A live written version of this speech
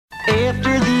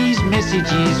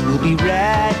messages. We'll be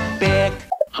right back.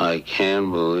 I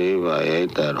can't believe I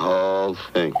ate that whole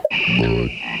thing.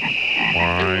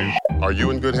 Are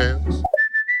you in good hands?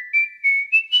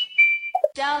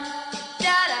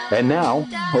 And now,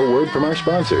 a word from our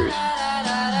sponsors.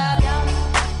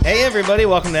 Hey everybody,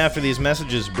 welcome to After These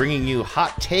Messages, bringing you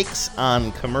hot takes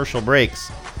on commercial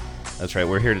breaks. That's right,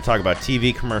 we're here to talk about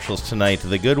TV commercials tonight.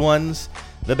 The good ones,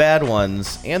 the bad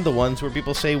ones, and the ones where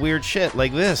people say weird shit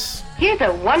like this. Here's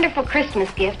a wonderful Christmas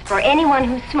gift for anyone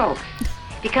who smokes,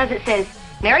 because it says,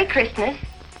 Merry Christmas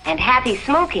and Happy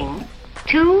Smoking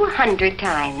 200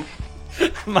 times.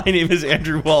 My name is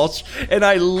Andrew Walsh, and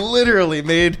I literally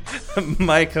made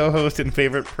my co-host and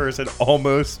favorite person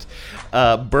almost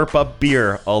burp up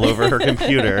beer all over her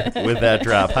computer with that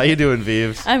drop. How you doing,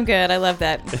 Vives? I'm good. I love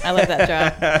that. I love that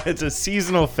drop. It's a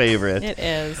seasonal favorite. It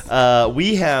is.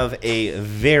 We have a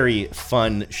very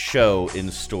fun show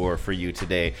in store for you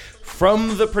today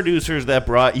from the producers that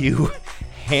brought you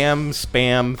Ham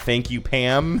Spam Thank You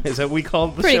Pam. Is that what we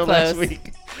called the Pretty show close. last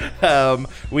week?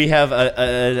 We have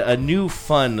a new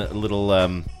fun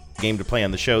little game to play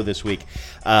on the show this week.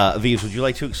 Vives, would you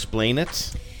like to explain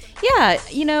it? Yeah,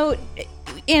 you know,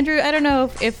 Andrew, I don't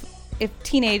know if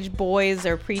teenage boys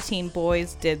or preteen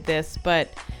boys did this, but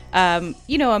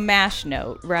you know, a MASH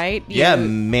note, right?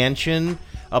 Mansion,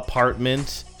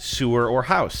 apartment, sewer, or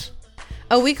house.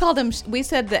 Oh, we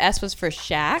said the S was for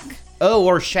shack. Oh,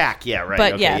 or shack, yeah, right.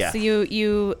 But okay, yeah, yeah, so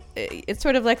you it's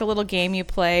sort of like a little game you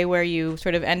play where you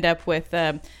sort of end up with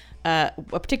a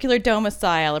particular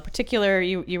domicile,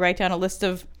 you write down a list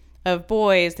of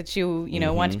boys that you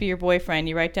know want to be your boyfriend.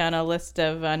 You write down a list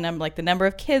of like the number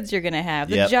of kids you're going to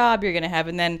have, the job you're going to have,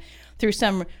 and then through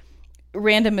some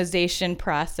randomization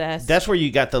process. That's where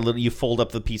you got you fold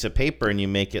up the piece of paper and you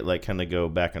make it like kind of go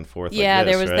back and forth. Yeah, like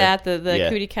this, there was right? that the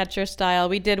cootie catcher style.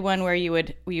 We did one where you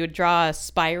would draw a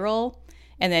spiral,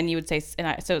 and then you would say,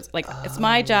 so it's like it's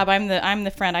my job. I'm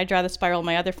the friend. I draw the spiral.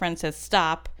 My other friend says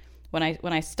stop. When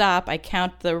I stop, I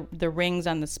count the rings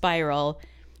on the spiral,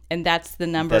 and that's the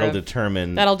number that'll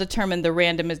determine the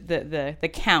random the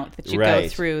count that you go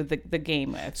through the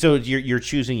game with. So you're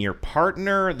choosing your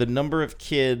partner, the number of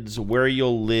kids, where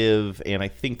you'll live, and I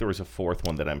think there was a fourth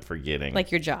one that I'm forgetting.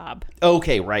 Like your job.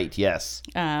 Okay, right, yes.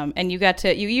 And you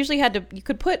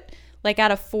could put like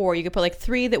out of 4, you could put like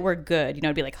 3 that were good. You know,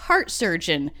 it'd be like heart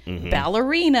surgeon,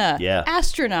 ballerina,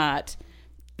 astronaut.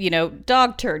 You know,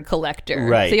 dog turd collector.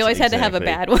 Right. So you always had to have a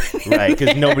bad one. Right,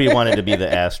 because nobody wanted to be the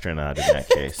astronaut in that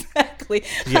case. Exactly.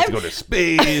 You have to go to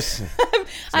space.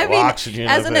 I mean, oxygen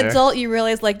as an there. adult, you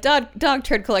realize like dog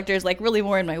turd collector is like really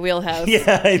more in my wheelhouse.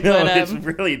 Yeah, I know. But, it's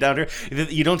really down to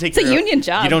you don't take. It's a union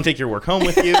job. You don't take your work home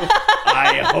with you.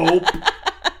 I hope.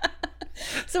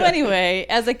 So anyway,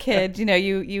 as a kid, you know,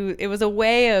 it was a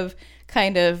way of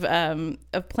kind of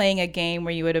playing a game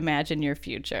where you would imagine your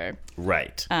future.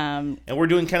 Right. And we're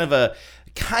doing kind of a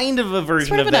version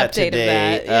sort of of an that update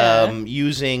today, of that,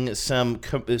 using some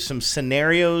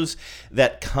scenarios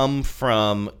that come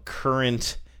from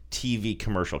current TV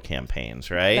commercial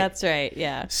campaigns, right? That's right,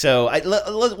 yeah. So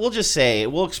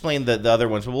we'll explain the other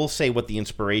ones, but we'll say what the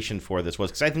inspiration for this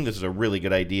was, because I think this is a really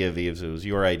good idea, Vives. It was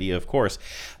your idea, of course.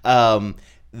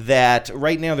 That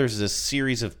right now there's a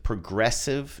series of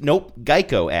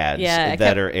Geico ads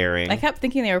that are airing. I kept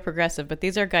thinking they were progressive, but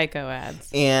these are Geico ads.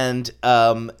 And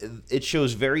it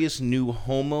shows various new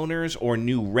homeowners or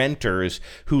new renters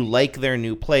who like their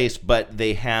new place, but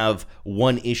they have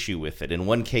one issue with it. In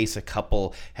one case, a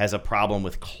couple has a problem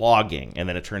with clogging, and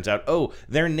then it turns out,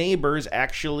 their neighbors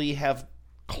actually have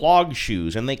clog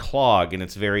shoes, and they clog, and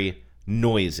it's very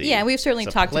noisy. Yeah, we've certainly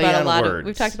talked about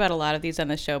a lot of these on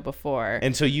the show before.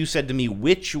 And so you said to me,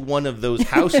 which one of those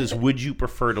houses would you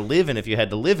prefer to live in if you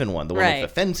had to live in one? The one with the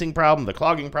fencing problem, the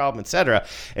clogging problem, etc.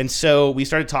 And so we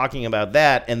started talking about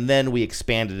that, and then we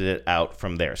expanded it out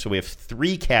from there. So we have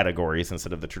 3 categories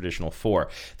instead of the traditional 4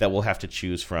 that we'll have to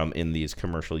choose from in these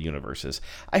commercial universes.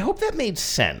 I hope that made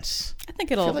sense. I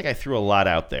feel like I threw a lot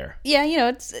out there. Yeah, you know,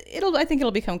 I think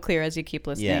it'll become clear as you keep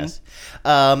listening. Yes.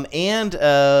 And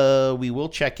we will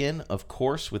check in, of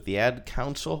course, with the ad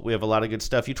council. We have a lot of good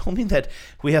stuff. You told me that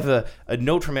we have a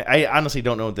note from I honestly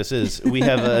don't know what this is. We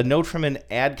have a note from an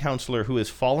ad counselor who has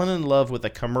fallen in love with a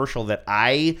commercial that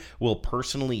I will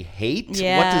personally hate.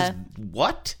 Yeah.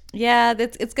 What? Yeah,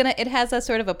 it has a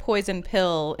sort of a poison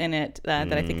pill in it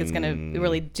that I think is going to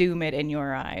really doom it in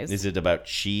your eyes. Is it about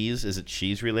cheese? Is it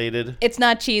cheese related? It's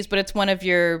not cheese, but it's one of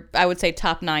your, I would say,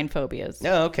 top 9 phobias.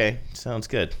 Oh, okay. Sounds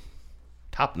good.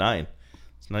 Top 9.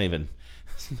 It's not even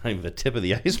Not even the tip of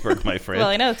the iceberg, my friend. Well,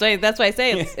 I know. That's why I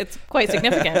say it's quite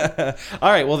significant. All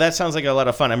right. Well, that sounds like a lot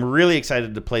of fun. I'm really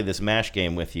excited to play this MASH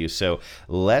game with you. So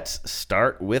let's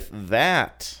start with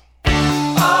that.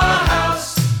 Our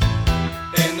house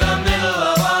in the middle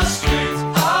of our street.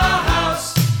 Our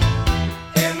house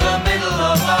in the middle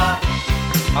of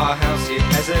our house. It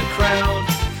has a crown.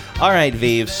 All right,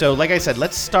 Vive. So like I said,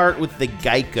 let's start with the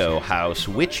Geico house.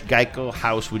 Which Geico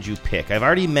house would you pick? I've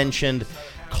already mentioned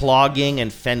clogging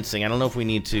and fencing. I don't know if we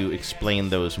need to explain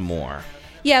those more.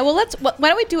 Yeah, well, why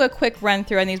don't we do a quick run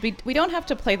through on these? We don't have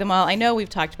to play them all. I know we've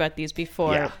talked about these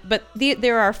before, but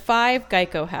there are 5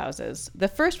 Geico houses. The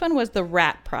first one was the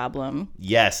rat problem.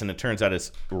 Yes, and it turns out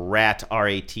it's Rat,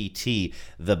 R-A-T-T,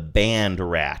 the band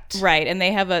Rat. Right, and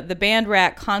they have the band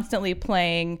Rat constantly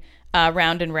playing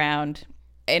Round and Round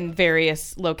in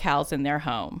various locales in their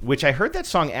home. Which I heard that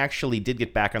song actually did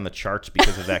get back on the charts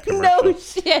because of that commercial. No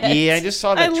shit. Yeah, I just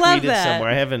saw that tweeted that. somewhere.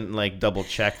 I haven't double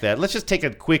checked that. Let's just take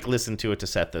a quick listen to it to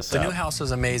set this up. The new house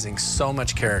is amazing. So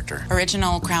much character.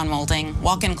 Original crown molding,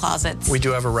 walk-in closets. We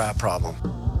do have a rat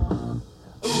problem.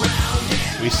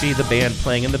 We see the band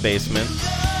playing in the basement.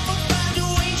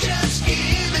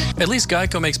 At least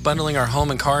Geico makes bundling our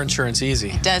home and car insurance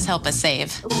easy. Does help us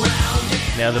save.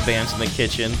 Now the band's in the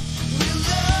kitchen.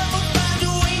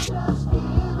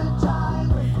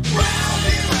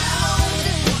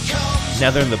 Now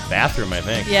they're in the bathroom, I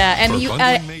think. Yeah, and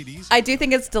I do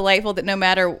think it's delightful that no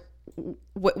matter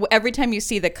every time you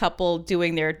see the couple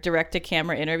doing their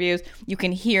direct-to-camera interviews, you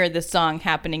can hear the song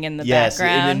happening in the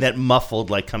background. Yes, and that muffled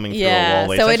coming through a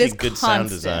wallway. So it's it is good constant. Sound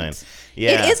design.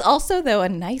 Yeah. It is also, though, a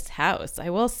nice house,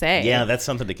 I will say. Yeah, that's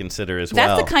something to consider as well.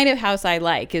 That's the kind of house I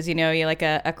like, is, you're like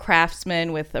a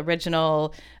craftsman with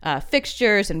original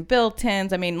fixtures and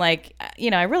built-ins. I mean,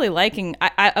 I really liking,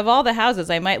 of all the houses,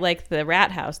 I might like the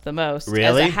rat house the most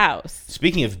as a house.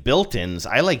 Speaking of built-ins,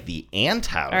 I like the ant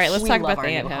house. All right, let's talk about the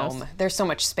ant house. Home. There's so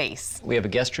much space. We have a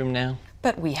guest room now.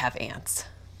 But we have ants.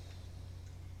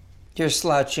 You're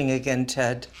slouching again,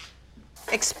 Ted.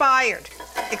 Expired.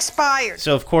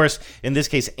 So, of course, in this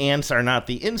case, ants are not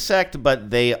the insect, but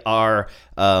they are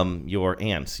your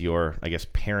aunts, your, I guess,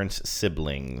 parents'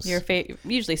 siblings.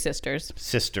 Usually sisters.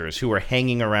 Sisters who are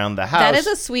hanging around the house. That is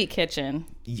a sweet kitchen.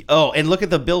 Oh, and look at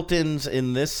the built-ins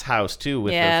in this house, too,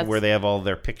 with where they have all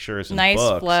their pictures and nice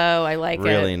books. Flow. I like it.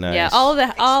 Really nice. Yeah,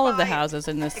 all of the houses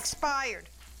in this. Expired.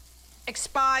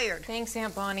 Thanks,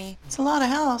 Aunt Bonnie. It's a lot of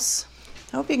house.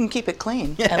 I hope you can keep it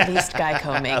clean. At least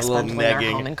Geico makes bundling our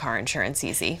home and car insurance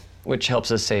easy. Which helps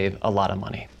us save a lot of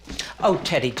money. Oh,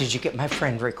 Teddy, did you get my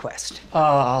friend request?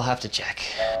 I'll have to check.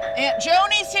 Aunt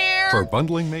Joni's here. For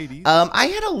bundling made easy. I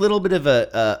had a little bit of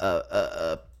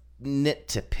a nit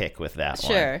to pick with that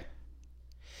one. Sure.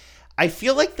 I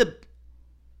feel like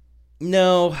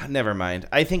No, never mind.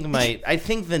 I think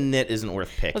the nit isn't worth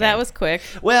picking. Well, that was quick.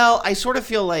 Well, I sort of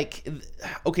feel like,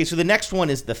 okay, so the next one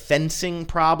is the fencing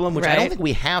problem, which I don't think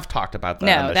we have talked about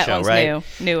that on the show, right? No, that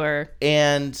one's newer.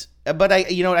 But I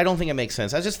don't think it makes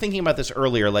sense. I was just thinking about this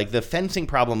earlier. Like, the fencing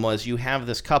problem was you have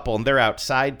this couple and they're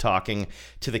outside talking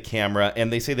to the camera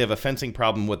and they say they have a fencing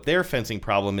problem. What their fencing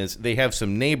problem is, they have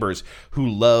some neighbors who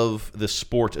love the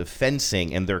sport of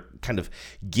fencing and they're kind of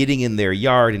getting in their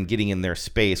yard and getting in their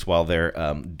space while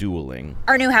they're dueling.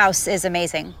 Our new house is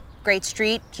amazing. Great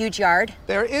street, huge yard.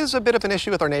 There is a bit of an issue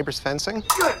with our neighbors' fencing.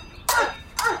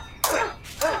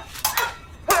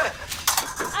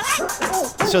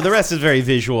 So the rest is very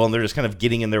visual, and they're just kind of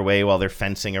getting in their way while they're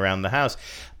fencing around the house.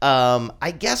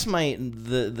 I guess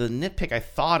the nitpick I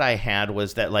thought I had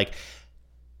was that, like,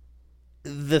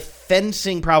 the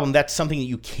fencing problem, that's something that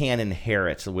you can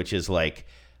inherit, which is, like,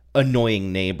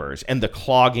 annoying neighbors. And the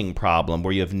clogging problem,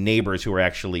 where you have neighbors who are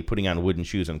actually putting on wooden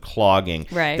shoes and clogging,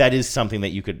 right, that is something that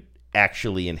you could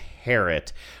actually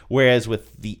inherit. Whereas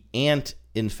with the ant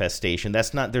infestation,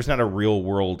 there's not a real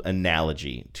world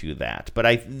analogy to that,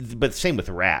 but same with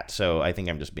rat, so I think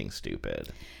I'm just being stupid.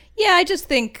 Yeah, I just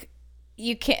think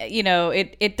you can't,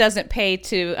 it doesn't pay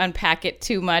to unpack it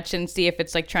too much and see if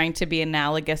it's like trying to be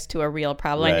analogous to a real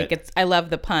problem. Right. I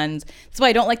love the puns. That's why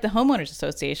I don't like the homeowners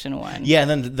association one. Yeah, and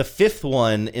then the fifth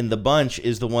one in the bunch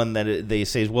is the one that they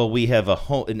say, well, we have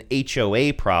an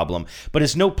HOA problem, but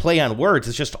it's no play on words.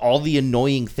 It's just all the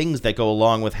annoying things that go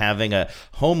along with having a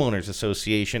homeowners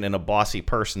association and a bossy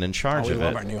person in charge of it. We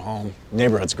love our new home.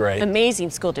 Neighborhood's great.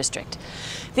 Amazing school district.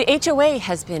 The HOA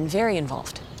has been very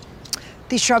involved.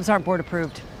 These shrubs aren't board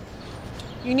approved.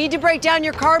 You need to break down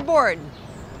your cardboard.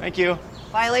 Thank you.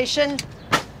 Violation.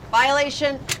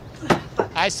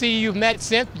 I see you've met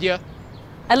Cynthia.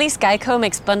 At least Geico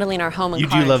makes bundling our home and You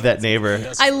car do love that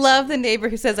neighbor. I love the neighbor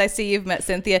who says, I see you've met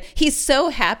Cynthia. He's so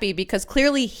happy because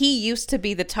clearly he used to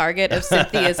be the target of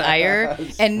Cynthia's ire.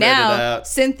 And now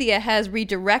Cynthia has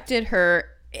redirected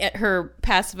her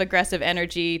passive-aggressive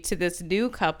energy to this new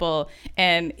couple.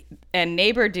 And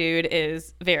neighbor dude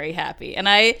is very happy. And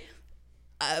I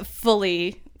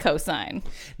fully co-sign.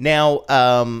 Now,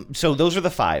 so those are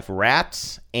the 5: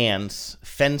 rats, ants,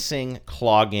 fencing,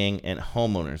 clogging, and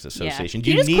homeowners association. Yeah.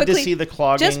 Do you need to see the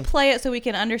clogging? Just play it so we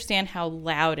can understand how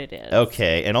loud it is.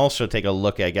 Okay, and also take a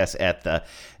look, I guess, at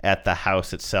the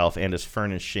house itself and its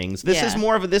furnishings. This is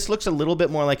more of this looks a little bit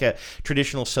more like a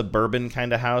traditional suburban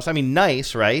kind of house. I mean,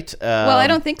 nice, right? Well, I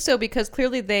don't think so because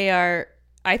clearly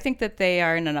I think that they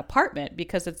are in an apartment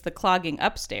because it's the clogging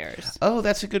upstairs. Oh,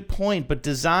 that's a good point. But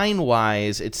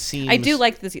design-wise, it seems... I do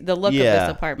like the look of this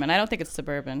apartment. I don't think it's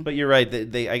suburban. But you're right.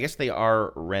 I guess they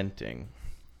are renting.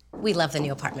 We love the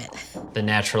new apartment. The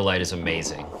natural light is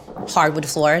amazing. Hardwood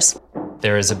floors.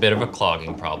 There is a bit of a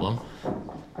clogging problem.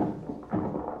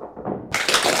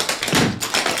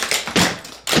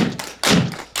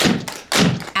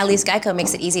 At least Geico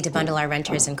makes it easy to bundle our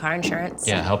renters and car insurance.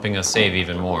 Yeah, helping us save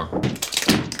even more.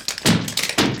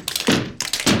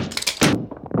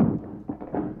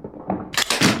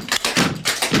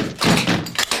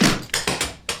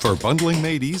 For bundling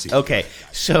made easy. Okay,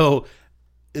 so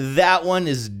that one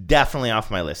is definitely off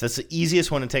my list. That's the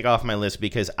easiest one to take off my list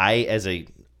because I,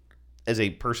 as a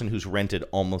person who's rented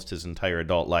almost his entire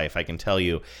adult life, I can tell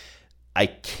you, I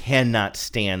cannot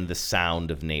stand the sound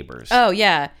of neighbors. Oh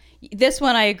yeah, this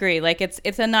one I agree. Like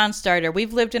it's a non-starter.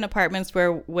 We've lived in apartments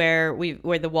where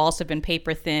the walls have been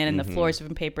paper thin and the floors have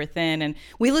been paper thin, and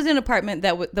we lived in an apartment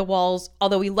that the walls,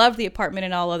 although we loved the apartment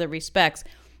in all other respects,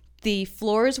 the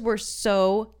floors were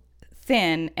so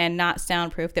thin and not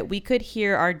soundproof that we could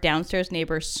hear our downstairs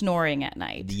neighbor snoring at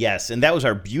night. Yes, and that was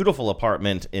our beautiful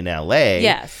apartment in LA.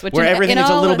 Yes, where everything is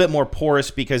a little bit more porous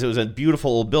because it was a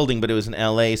beautiful old building, but it was in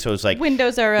LA, so it's like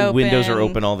windows are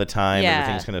open all the time. Yeah.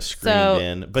 Everything's kind of screened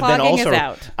in. But then clogging also is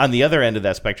out. on the other end of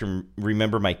that spectrum,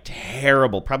 remember my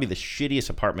terrible, probably the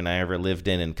shittiest apartment I ever lived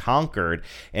in Concord,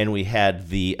 and we had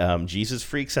the Jesus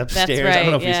freaks upstairs. That's right, I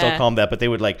don't know if we still call them that, but they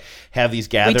would like have these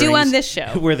gatherings. We do on this show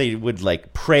where they would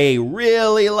like pray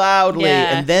really loudly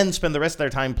and then spend the rest of their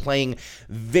time playing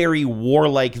very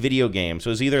warlike video games. So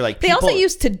it was either like they also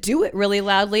used to do it really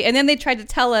loudly, and then they tried to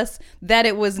tell us that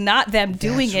it was not them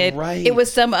doing it. Right. It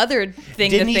was some other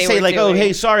thing. Didn't that he they say were like, doing. "Oh,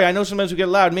 hey, sorry, I know sometimes we get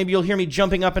loud. Maybe you'll hear me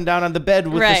jumping up and down on the bed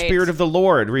with the spirit of the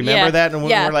Lord." Remember that? And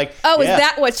we're like, "Oh, is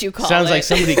that what you call it?" Sounds like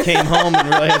somebody came home and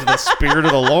realized the spirit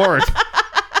of the Lord.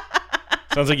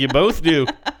 Sounds like you both do.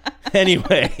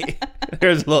 Anyway,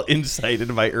 there's a little insight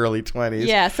into my early 20s.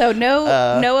 Yeah, so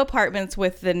no apartments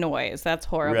with the noise. That's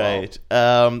horrible.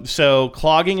 Right. So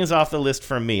clogging is off the list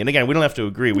for me. And again, we don't have to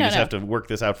agree. We just have to work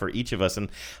this out for each of us.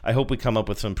 And I hope we come up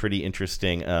with some pretty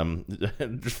interesting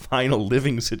final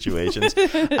living situations.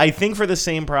 I think for the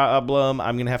same problem,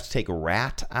 I'm going to have to take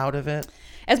rat out of it.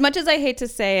 As much as I hate to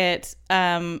say it,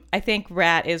 I think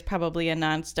rat is probably a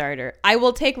non-starter. I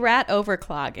will take rat over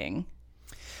clogging.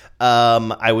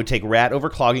 I would take rat over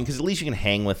clogging because at least you can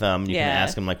hang with them. You can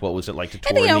ask them like, what was it like to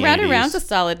tour in the 80s? Rat Around's a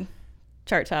solid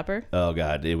chart topper. Oh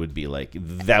God, it would be like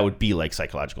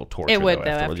psychological torture. It would though,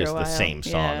 after after just a while. the same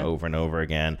song over and over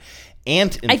again.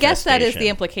 Ant infestation. I guess that is the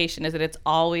implication, is that it's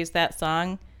always that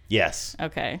song. Yes.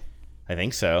 Okay. I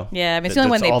think so. Yeah, I mean, it's the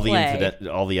only one they play.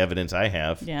 All the evidence I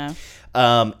have. Yeah.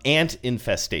 Ant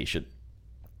infestation.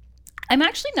 I'm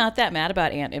actually not that mad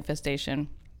about ant infestation.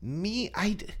 Me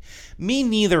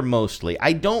neither. Mostly,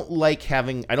 I don't like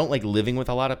living with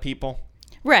a lot of people.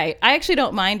 Right. I actually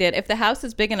don't mind it if the house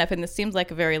is big enough, and this seems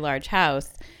like a very large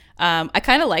house. I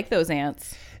kind of like those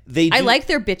ants. I like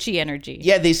their bitchy energy.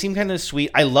 Yeah, they seem kind of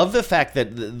sweet. I love the fact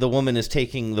that the woman is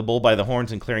taking the bull by the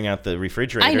horns and clearing out the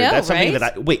refrigerator. I know, that's something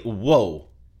right? that whoa.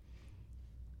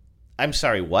 I'm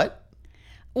sorry, what?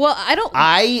 Well,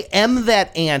 I am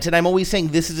that ant, and I'm always saying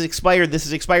this is expired,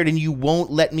 and you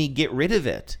won't let me get rid of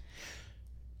it.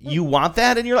 You want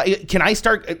that? And you're like, can I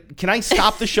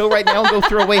stop the show right now and go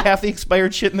throw away half the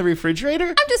expired shit in the refrigerator?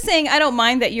 I'm just saying I don't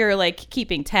mind that you're like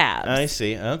keeping tabs. I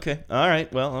see. Okay. All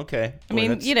right. Well, okay. I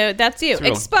mean, that's you.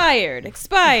 Expired.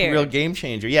 Real game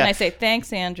changer. Yeah. And I say,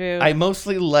 thanks, Andrew. I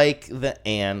mostly like the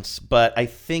ants, but I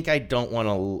think I don't want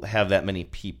to have that many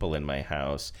people in my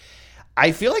house.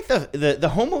 I feel like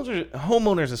the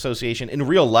homeowners association in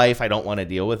real life, I don't want to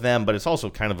deal with them, but it's also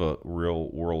kind of a real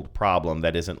world problem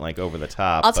that isn't like over the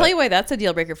top. I'll tell you why that's a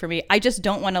deal breaker for me. I just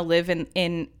don't want to live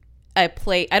in a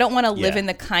place. I don't want to live in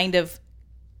the kind of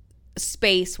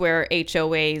space where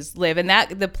HOAs live, and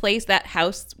that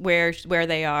house where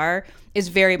they are is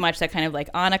very much that kind of like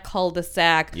on a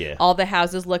cul-de-sac. Yeah. All the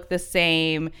houses look the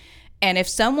same. And if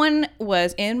someone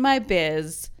was in my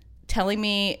biz telling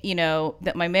me,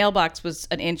 that my mailbox was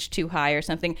an inch too high or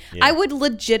something, I would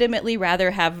legitimately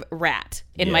rather have rat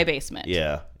in my basement.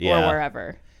 Yeah. Or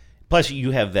wherever. Plus,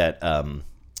 you have that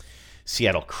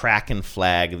Seattle Kraken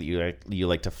flag that you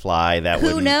like to fly.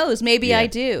 Who knows? Maybe I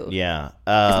do. Yeah.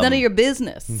 It's none of your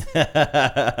business.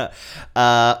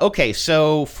 Okay,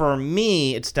 so for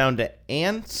me, it's down to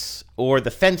ants or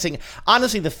the fencing.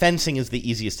 Honestly, the fencing is the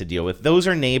easiest to deal with. Those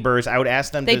are neighbors. I would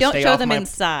ask them to stay off They don't show them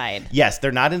inside. Yes,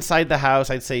 they're not inside the house.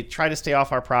 I'd say try to stay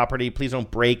off our property. Please don't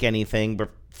break anything.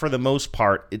 But for the most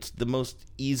part, it's the most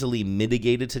easily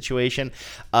mitigated situation.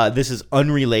 This is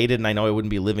unrelated, and I know I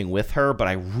wouldn't be living with her, but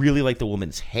I really like the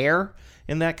woman's hair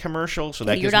in that commercial, so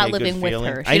that gives me a good feeling. You're not living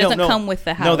with her. She doesn't come with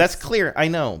the house. No, that's clear. I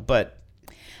know, but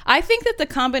I think that the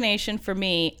combination for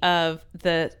me of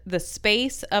the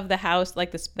space of the house,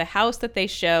 like the house that they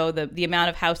show, the amount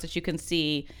of house that you can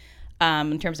see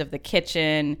in terms of the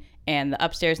kitchen and the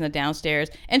upstairs and the downstairs,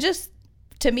 and just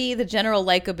to me, the general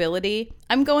likability,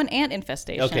 I'm going ant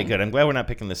infestation. Okay, good. I'm glad we're not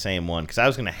picking the same one, because I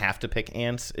was going to have to pick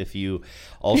ants if you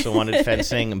also wanted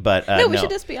fencing. But no, we should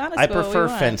just be honest. I prefer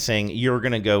fencing. You're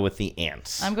going to go with the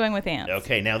ants. I'm going with ants.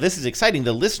 Okay, now this is exciting.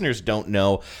 The listeners don't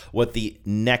know what the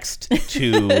next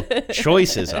two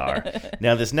choices are.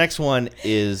 Now, this next one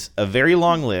is a very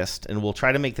long list, and we'll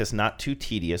try to make this not too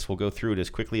tedious. We'll go through it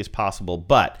as quickly as possible.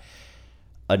 But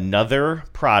another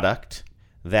product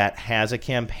that has a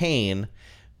campaign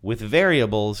with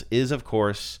variables is, of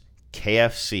course,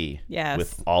 KFC. Yes.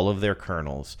 With all of their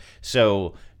kernels.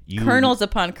 So kernels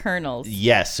upon kernels.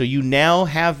 Yes. So you now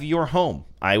have your home.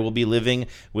 I will be living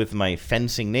with my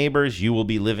fencing neighbors. You will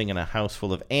be living in a house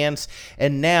full of ants.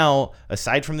 And now,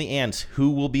 aside from the ants,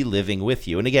 who will be living with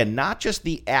you? And again, not just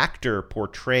the actor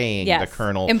portraying the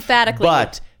Colonel. Emphatically.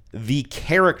 But the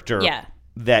character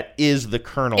that is the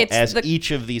Colonel each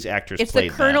of these actors played.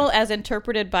 It's the Colonel as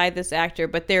interpreted by this actor,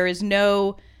 but there is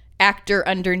no actor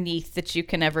underneath that you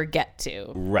can ever get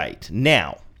to. Right.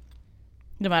 Now,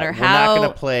 no matter we're how not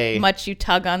gonna play, much you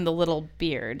tug on the little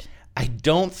beard. I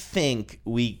don't think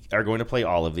we are going to play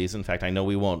all of these. In fact, I know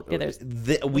we won't.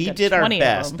 Yeah, we did our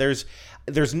best.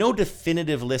 There's no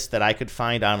definitive list that I could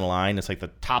find online. It's like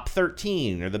the top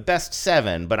 13 or the best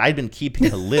 7, but I've been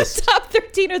keeping a list. Top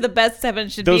 13 or the best 7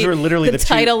 should those be are literally the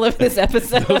title of this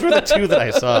episode. Those were the two that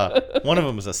I saw. One of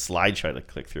them was a slideshow to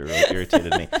click through. It really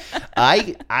irritated me.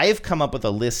 I've come up with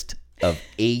a list of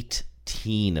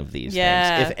 18 of these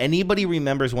things. If anybody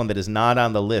remembers one that is not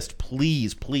on the list,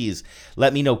 please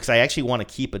let me know, because I actually want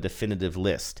to keep a definitive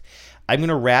list. I'm going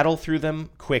to rattle through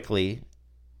them quickly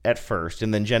at first,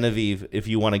 and then Genevieve, if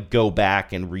you want to go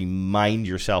back and remind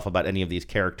yourself about any of these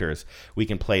characters, we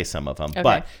can play some of them. Okay.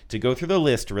 But to go through the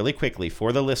list really quickly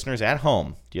for the listeners at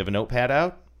home, do you have a notepad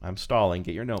out? I'm stalling.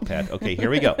 Get your notepad. Okay,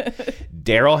 here we go.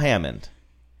 Daryl Hammond.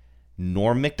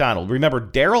 Norm Macdonald. Remember,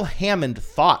 Daryl Hammond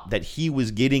thought that he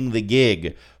was getting the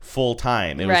gig full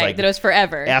time. It was like that it was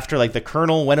forever. After the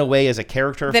Colonel went away as a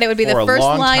character, then it would be the first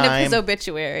line time, of his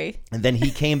obituary. And then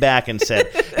he came back and said,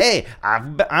 "Hey,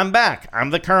 I'm back. I'm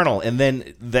the Colonel." And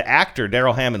then the actor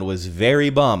Daryl Hammond was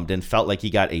very bummed and felt like he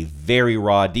got a very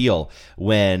raw deal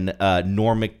when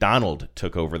Norm Macdonald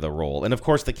took over the role. And of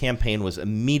course, the campaign was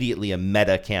immediately a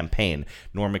meta campaign.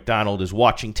 Norm Macdonald is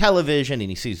watching television and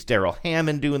he sees Daryl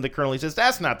Hammond doing the Colonel. He says,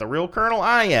 "That's not the real Colonel.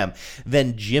 I am."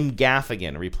 Then Jim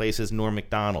Gaffigan replaces Norm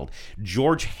Macdonald.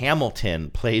 George Hamilton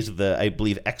plays the, I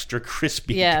believe, extra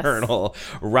crispy Colonel.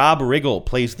 Rob Riggle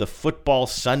plays the football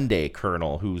Sunday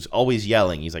Colonel, who's always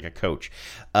yelling. He's like a coach.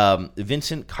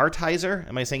 Vincent Kartheiser,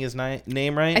 am I saying his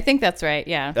name right? I think that's right,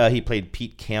 yeah. He played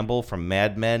Pete Campbell from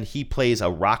Mad Men. He plays a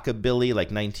rockabilly,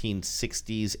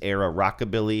 1960s era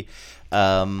rockabilly.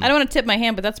 I don't want to tip my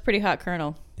hand, but that's a pretty hot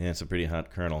Colonel. Yeah, it's a pretty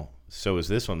hot Colonel. So is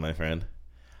this one, my friend.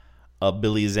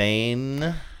 Billy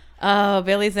Zane. Oh,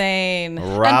 Billy Zane.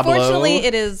 Rob Unfortunately, Lowe.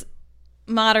 it is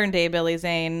modern day Billy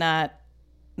Zane, not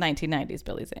 1990s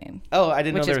Billy Zane. Oh, I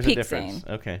didn't know there was peak a difference. Zane.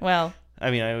 Okay. Well,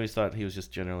 I mean, I always thought he was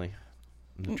just generally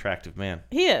an attractive man.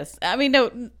 He is. I mean,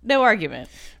 no argument.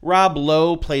 Rob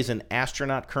Lowe plays an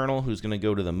astronaut colonel who's going to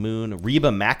go to the moon. Reba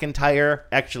McEntire,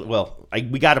 actually,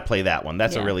 we got to play that one.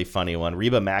 That's a really funny one.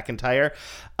 Reba McEntire.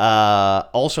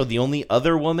 Also, the only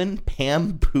other woman,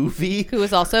 Pam Poovey, who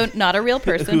is also not a real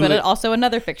person, but also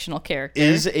another fictional character,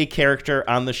 is a character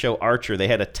on the show Archer. They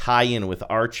had a tie-in with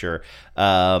Archer,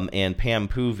 and Pam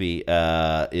Poovey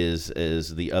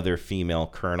is the other female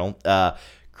colonel.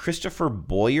 Christopher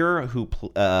Boyer, who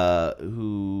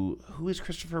is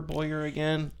Christopher Boyer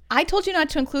again? I told you not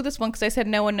to include this one because I said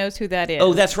no one knows who that is.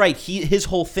 Oh, that's right. His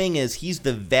whole thing is he's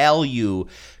the value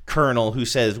colonel who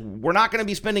says, we're not going to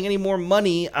be spending any more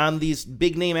money on these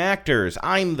big name actors.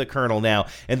 I'm the colonel now.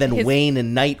 And then Wayne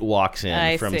and Knight walks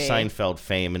in from Seinfeld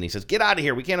fame, and he says, get out of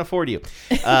here. We can't afford you.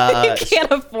 You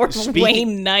can't afford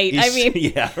Wayne Knight. I mean,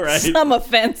 yeah, right. Some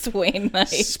offense, Wayne Knight.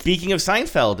 Speaking of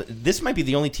Seinfeld, this might be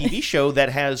the only TV show that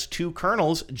has two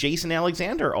colonels. Jason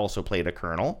Alexander also played a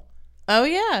colonel. Oh,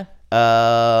 yeah.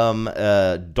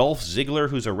 Dolph Ziggler,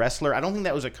 who's a wrestler. I don't think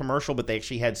that was a commercial, but they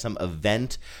actually had some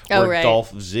event where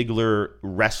Dolph Ziggler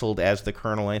wrestled as the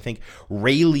colonel. I think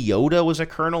Ray Liotta was a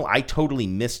colonel. I totally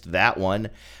missed that one.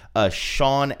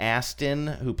 Sean Astin,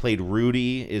 who played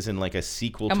Rudy, is in like a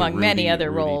sequel to among Rudy, many other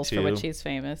Rudy roles 2. for which he's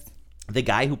famous. The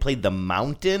guy who played the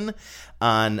Mountain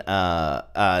on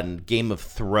Game of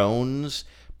Thrones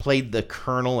played the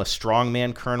colonel, a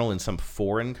strongman colonel, in some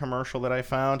foreign commercial that I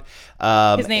found.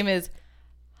 His name is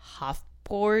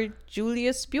Hafþór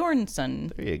Julius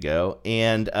Bjornsson. There you go.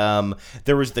 And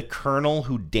there was the colonel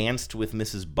who danced with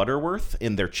Mrs. Butterworth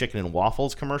in their Chicken and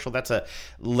Waffles commercial. That's a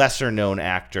lesser-known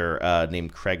actor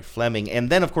named Craig Fleming.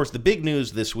 And then, of course, the big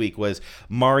news this week was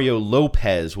Mario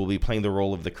Lopez will be playing the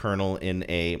role of the colonel in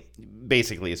a...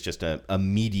 Basically, it's just a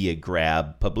media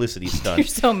grab, publicity stunt. You're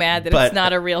so mad that it's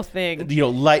not a real thing.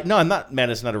 No, I'm not mad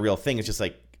it's not a real thing. It's just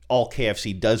like all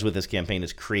KFC does with this campaign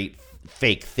is create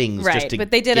fake things just to but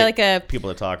they did get like a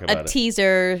people to talk about a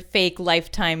teaser fake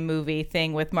Lifetime movie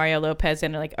thing with Mario Lopez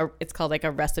and it's called like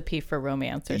a recipe for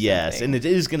romance or something. Yes, and it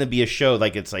is going to be a show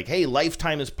it's like, hey,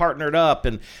 Lifetime is partnered up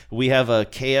and we have a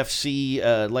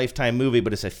KFC Lifetime movie,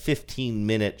 but it's a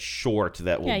 15-minute short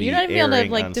that will be you're not even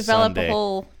able to develop Sunday. A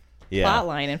whole plot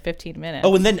line in 15 minutes.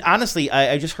 Oh, and then honestly,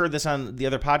 I just heard this on the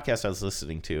other podcast I was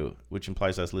listening to, which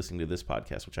implies I was listening to this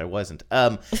podcast, which I wasn't.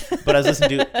 But I was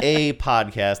listening to a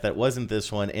podcast that wasn't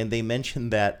this one, and they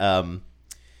mentioned that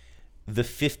the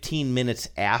 15 minutes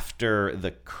after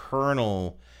the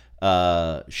Colonel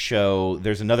show,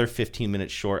 there's another 15-minute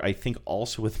short, I think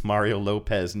also with Mario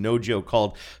Lopez, no joke,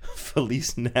 called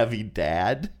Feliz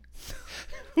Navidad.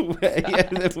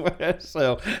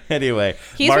 So anyway,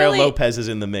 Mario Lopez is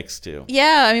in the mix too.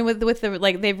 Yeah, I mean with the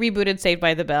they rebooted Saved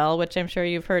by the Bell, which I'm sure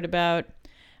you've heard about.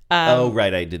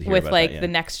 Right, I did hear with about that, yeah. the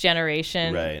Next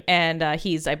Generation, right? And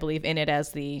he's, I believe, in it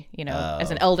as the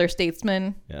as an elder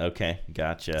statesman. Okay,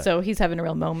 gotcha. So he's having a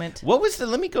real moment. What was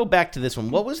let me go back to this one.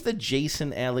 What was the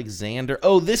Jason Alexander?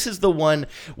 Oh, this is the one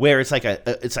where it's like a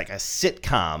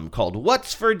sitcom called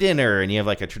What's for Dinner, and you have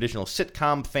like a traditional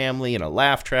sitcom family and a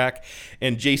laugh track,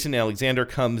 and Jason Alexander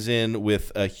comes in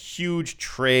with a huge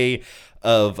tray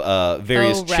of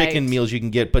various chicken meals you can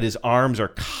get, but his arms are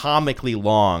comically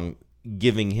long,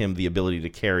 giving him the ability to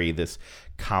carry this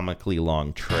comically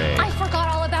long tray. I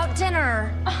forgot all about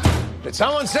dinner. Did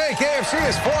someone say KFC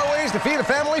has 4 ways to feed a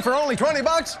family for only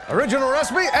 $20? Original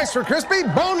recipe, extra crispy,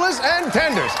 boneless, and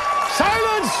tenders.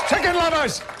 Silence, chicken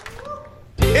lovers!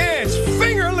 It's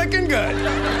finger-licking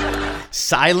good.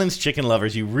 Silence, chicken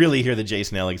lovers. You really hear the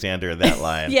Jason Alexander in that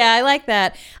line. Yeah, I like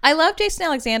that. I love Jason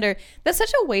Alexander. That's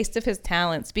such a waste of his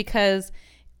talents because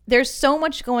there's so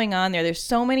much going on there. There's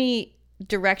so many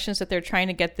directions that they're trying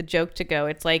to get the joke to go.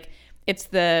 It's like it's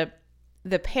the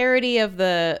parody of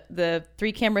the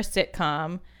 3-camera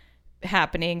sitcom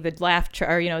happening, the laugh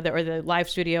or the live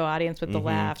studio audience with the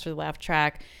laughs or the laugh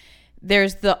track.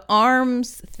 There's the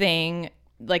arms thing,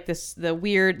 like the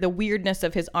weirdness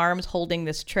of his arms holding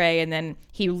this tray, and then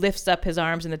he lifts up his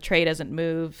arms and the tray doesn't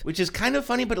move, which is kind of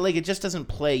funny, but it just doesn't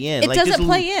play in. It doesn't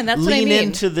play in. That's what I mean. Lean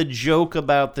into the joke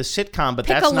about the sitcom, but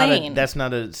that's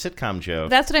not a sitcom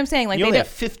joke. That's what I'm saying. Like you only have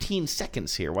 15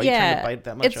 seconds here. Why are you trying to bite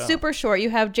that much off? It's super short.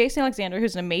 You have Jason Alexander,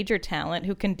 who's a major talent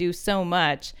who can do so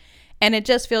much, and it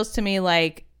just feels to me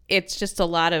like it's just a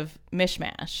lot of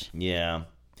mishmash. Yeah.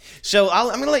 So I'm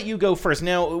going to let you go first.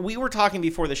 Now, we were talking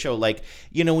before the show,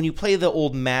 when you play the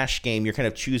old MASH game, you're kind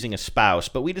of choosing a spouse,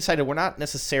 but we decided we're not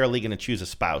necessarily going to choose a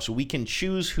spouse. We can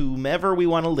choose whomever we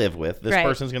want to live with. This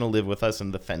person's going to live with us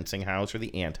in the fencing house or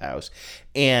the ant house,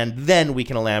 and then we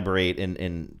can elaborate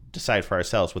and decide for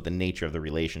ourselves what the nature of the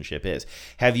relationship is.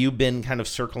 Have you been kind of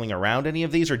circling around any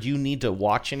of these, or do you need to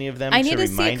watch any of them to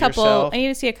remind yourself? I need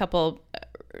to see a couple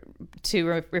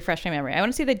to refresh my memory. I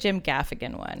want to see the Jim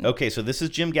Gaffigan one. Okay, so this is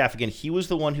Jim Gaffigan. He was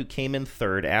the one who came in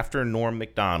third after Norm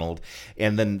Macdonald,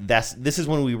 and then this is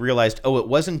when we realized, it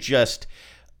wasn't just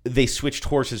they switched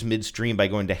horses midstream by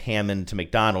going to Hammond to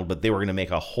McDonald, but they were going to make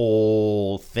a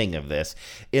whole thing of this.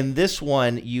 In this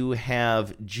one, you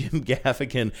have Jim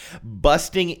Gaffigan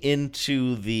busting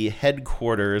into the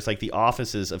headquarters, like the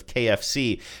offices of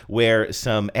KFC, where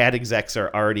some ad execs are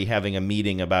already having a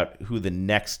meeting about who the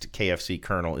next KFC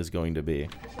colonel is going to be.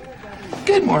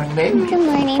 Good morning, baby. Good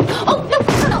morning. Oh, no,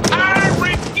 Colonel! I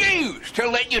refuse to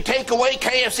let you take away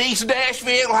KFC's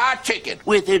Nashville hot chicken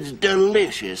with its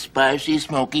delicious, spicy,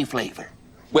 smoky flavor.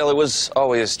 Well, it was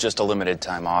always just a limited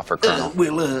time offer,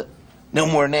 Colonel. No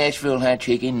more Nashville hot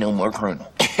chicken, no more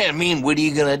Colonel. I mean, what are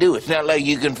you gonna do? It's not like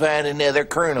you can find another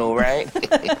Colonel, right?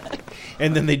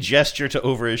 And then they gesture to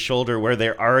over his shoulder where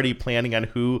they're already planning on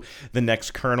who the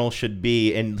next colonel should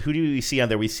be. And who do we see on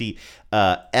there? We see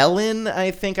Ellen, I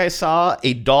think I saw,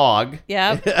 a dog.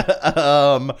 Yeah.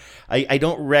 I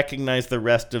don't recognize the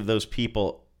rest of those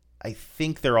people. I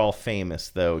think they're all famous,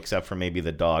 though, except for maybe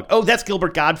the dog. Oh, that's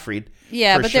Gilbert Gottfried.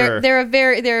 Yeah, but sure. they're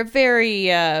a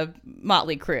very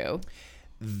motley crew.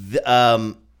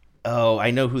 Oh, I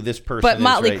know who this person but is. But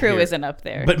Motley right Crue here. isn't up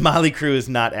there. But Motley Crue is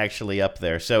not actually up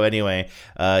there. So anyway,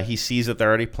 he sees that they're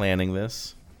already planning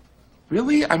this.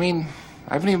 Really? I mean,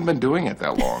 I haven't even been doing it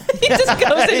that long. He just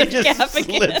goes into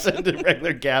Gaffigan. Slips into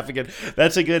regular Gaffigan.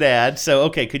 That's a good ad. So,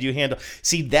 okay, could you handle...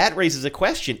 See, that raises a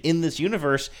question. In this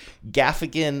universe,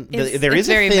 Gaffigan... there is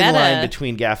a thin line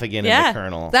between Gaffigan and the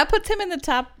Colonel. That puts him in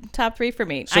the top 3 for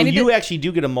me. So you actually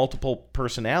do get a multiple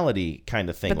personality kind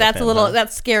of thing. But that's him,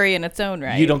 that's scary in its own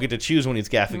right. You don't get to choose when he's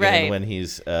Gaffigan right. and when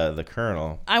he's the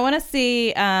Colonel. I want to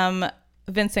see...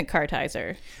 Vincent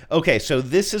Kartheiser. Okay, so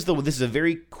this is a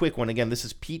very quick one. Again, this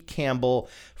is Pete Campbell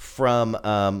from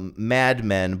Mad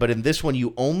Men, but in this one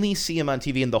you only see him on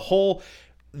TV. And the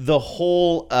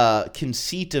whole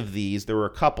conceit of these, there were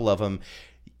a couple of them.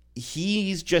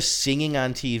 He's just singing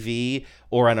on TV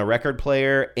or on a record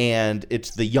player, and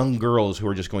it's the young girls who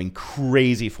are just going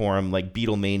crazy for him, like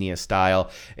Beatlemania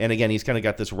style. And again, he's kind of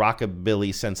got this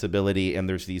rockabilly sensibility, and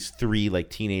there's these 3 like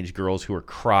teenage girls who are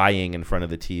crying in front of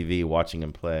the TV watching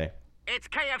him play. It's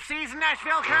KFC's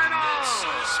Nashville Colonel!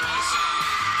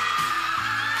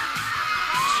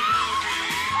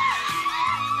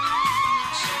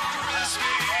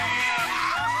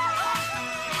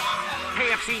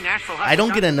 KFC Nashville. I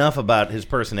don't get enough about his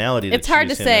personality. It's hard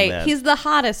to say. He's the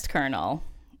hottest Colonel.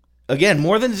 Again,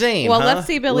 more than Zane. Well, let's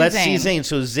see Billy Zane. Let's see Zane.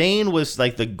 So Zane was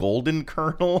like the golden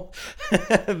Colonel.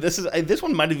 This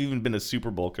one might have even been a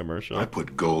Super Bowl commercial. I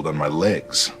put gold on my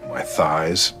legs, my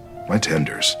thighs, my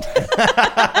tenders.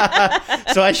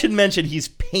 So I should mention he's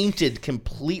painted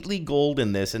completely gold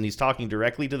in this, and he's talking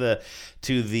directly to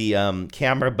the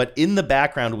camera. But in the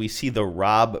background, we see the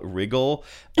Rob Riggle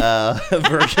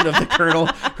version of the Colonel,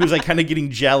 who's like kind of getting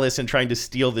jealous and trying to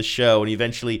steal the show. And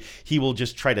eventually, he will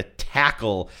just try to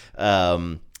tackle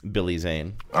Billy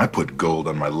Zane. I put gold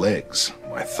on my legs,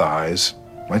 my thighs,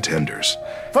 my tenders.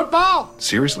 Football!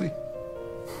 Seriously?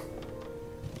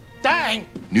 Dang!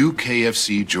 New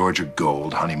KFC Georgia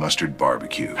Gold Honey Mustard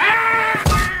Barbecue.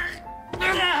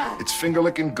 It's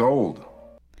finger-licking gold.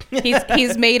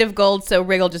 He's made of gold, so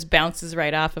Riggle just bounces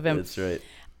right off of him. That's right.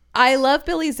 I love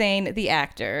Billy Zane, the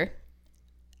actor.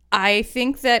 I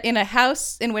think that in a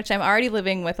house in which I'm already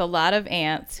living with a lot of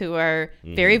aunts who are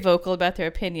very vocal about their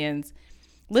opinions,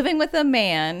 living with a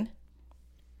man,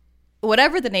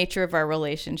 whatever the nature of our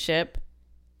relationship,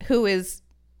 who is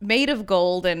made of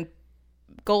gold and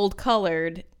gold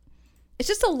colored, it's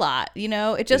just a lot, you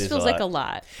know? It just feels like a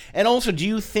lot. And also, do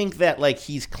you think that like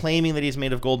he's claiming that he's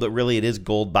made of gold, but really it is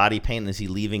gold body paint? And is he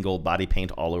leaving gold body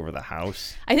paint all over the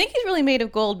house? I think he's really made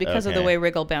of gold because of the way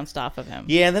Riggle bounced off of him.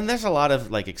 Yeah, and then there's a lot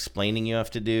of like explaining you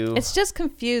have to do. It's just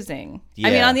confusing. Yeah.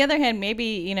 I mean, on the other hand, maybe,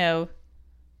 you know,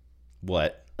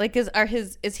 what? Like,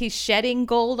 is he shedding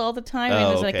gold all the time?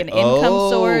 And is like an income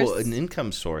source? An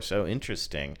income source. Oh,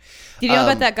 interesting. Do you know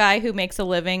about that guy who makes a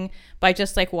living by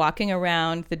just like walking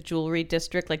around the jewelry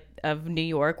district like of New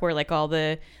York, where like all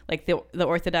the like the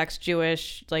Orthodox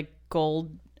Jewish like gold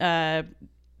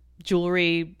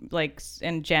jewelry like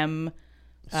and gem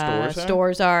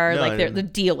stores are no, like they're the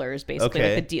dealers basically,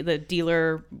 okay. like the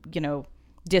dealer, you know,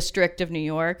 district of New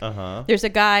York. There's a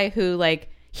guy who like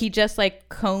he just like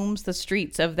combs the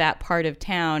streets of that part of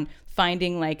town,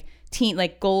 finding like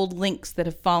gold links that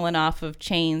have fallen off of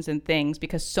chains and things,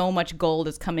 because so much gold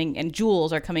is coming and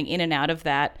jewels are coming in and out of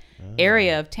that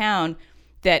area of town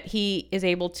that he is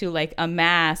able to like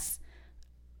amass.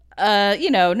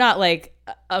 You know, not like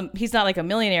he's not like a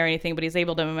millionaire or anything, but he's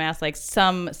able to amass like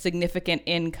some significant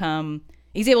income.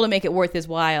 He's able to make it worth his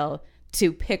while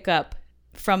to pick up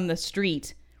from the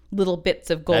street little bits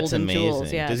of gold That's and amazing.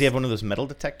 jewels. Yeah. Does he have one of those metal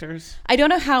detectors? I don't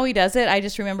know how he does it. I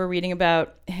just remember reading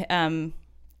about.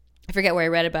 I forget where I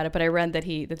read about it, but I read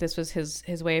that this was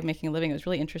his way of making a living. It was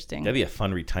really interesting. That'd be a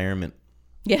fun retirement.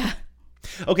 Yeah.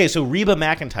 Okay, so Reba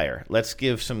McEntire. Let's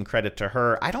give some credit to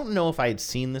her. I don't know if I had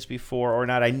seen this before or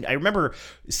not. I remember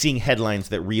seeing headlines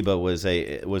that Reba was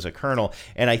a colonel,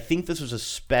 and I think this was a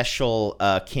special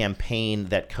campaign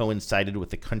that coincided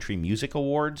with the Country Music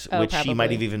Awards, which probably. she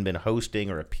might have even been hosting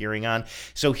or appearing on.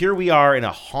 So here we are in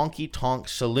a honky-tonk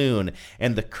saloon,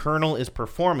 and the colonel is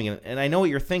performing. And I know what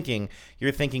you're thinking.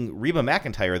 You're thinking, Reba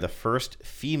McEntire, the first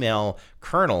female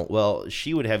colonel. Well,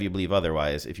 she would have you believe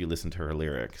otherwise if you listen to her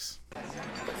lyrics. I'm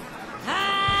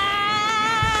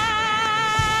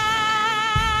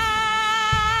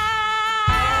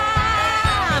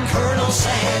Colonel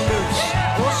Sanders,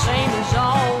 the same as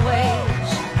always.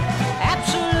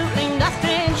 Absolutely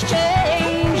nothing's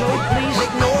changed. Oh, please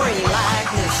ignore any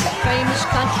likeness of famous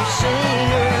country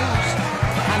singers.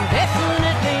 I'm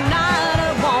definitely not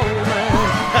a woman.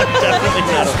 Definitely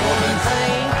not a woman.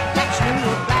 Thing that's new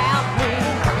about me.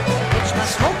 It's my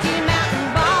Smoky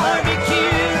Mountain barbecue.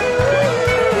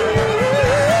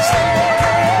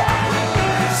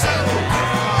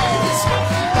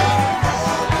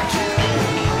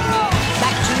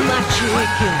 Back to my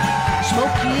chicken,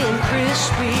 smoky and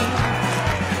crispy,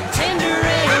 tender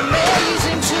and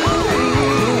amazing too.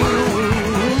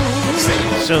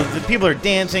 So the people are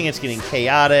dancing. It's getting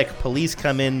chaotic. Police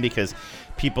come in because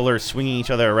people are swinging each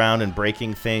other around and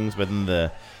breaking things, but then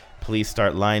the police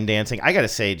start line dancing. I got to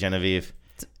say, Genevieve,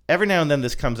 every now and then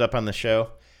this comes up on the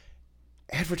show.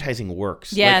 Advertising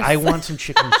works. Yes. Like, I want some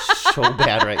chicken so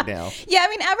bad right now. Yeah, I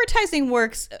mean, advertising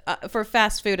works for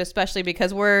fast food, especially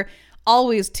because we're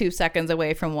always 2 seconds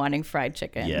away from wanting fried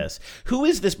chicken. Yes. Who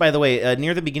is this, by the way?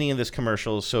 Near the beginning of this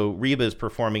commercial, so Reba is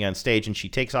performing on stage, and she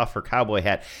takes off her cowboy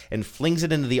hat and flings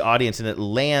it into the audience, and it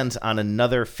lands on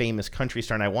another famous country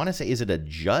star. And I want to say, is it a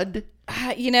Judd?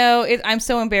 I'm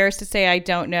so embarrassed to say I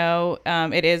don't know.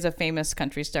 It is a famous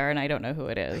country star, and I don't know who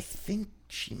it is. I think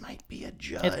she might be a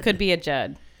Judd. It could be a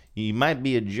Judd. You might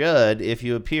be a Judd if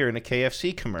you appear in a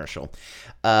KFC commercial.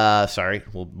 Sorry,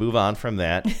 we'll move on from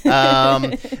that.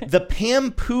 The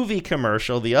Pam Poovey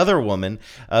commercial, the other woman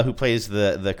who plays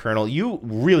the colonel, you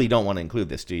really don't want to include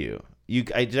this, do you?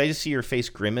 Did I just see your face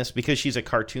grimace because she's a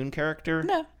cartoon character?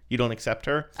 No. You don't accept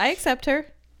her? I accept her.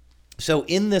 So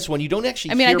in this one, you don't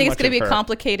actually I hear think it's much going to of be her.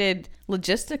 complicated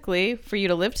logistically for you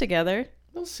to live together.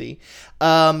 We'll see.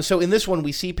 So in this one,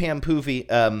 we see Pam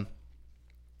Poovey,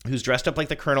 who's dressed up like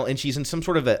the colonel, and she's in some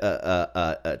sort of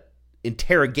a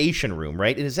interrogation room,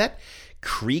 right? And is that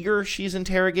Krieger she's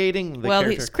interrogating?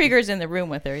 Krieger's in the room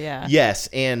with her, yeah. Yes,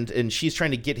 and she's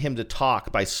trying to get him to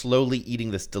talk by slowly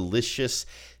eating this delicious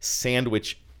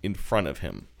sandwich in front of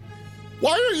him.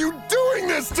 Why are you doing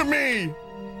this to me?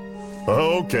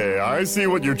 Okay, I see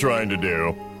what you're trying to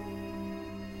do.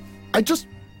 I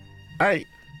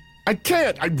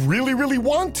can't. I really, really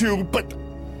want to, but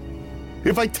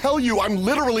if I tell you I'm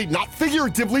literally, not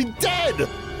figuratively, dead.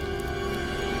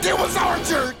 It was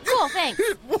Archer! Cool, thanks.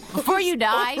 Before you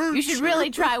die, you should really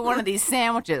try one of these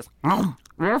sandwiches. They're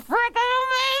freaking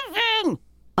amazing!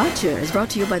 Archer is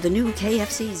brought to you by the new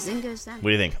KFC Zinger sandwich. What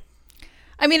do you think?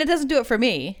 I mean, it doesn't do it for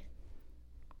me.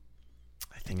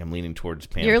 I think I'm leaning towards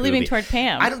Pam. You're leaning toward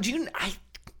Pam. I don't think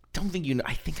you know.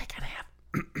 I think I kind of have.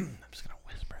 I'm just gonna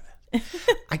whisper this.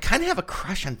 I kind of have a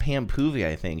crush on Pam Poovey.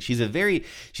 I think she's a very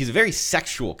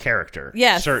sexual character.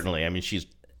 Yes, certainly. I mean, she's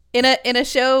in a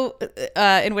show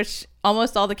in which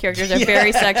almost all the characters are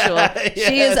very sexual. Yes.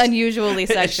 She is unusually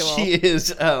sexual. She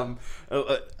is.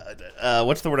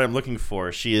 What's the word I'm looking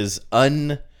for? She is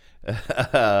I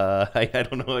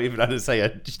don't know even how to say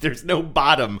it. There's no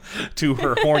bottom to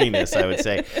her horniness, I would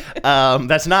say.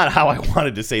 That's not how I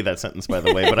wanted to say that sentence, by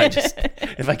the way, but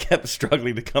if I kept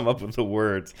struggling to come up with the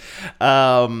words.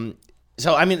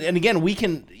 So, I mean, and again, we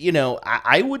can,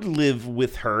 I would live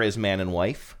with her as man and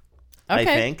wife. Okay. I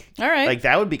think. All right. Like,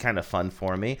 that would be kind of fun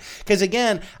for me. Because,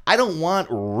 again, I don't want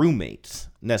roommates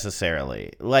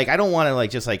necessarily. Like, I don't want to,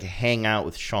 just hang out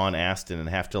with Sean Astin and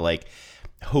have to,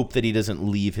 hope that he doesn't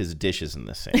leave his dishes in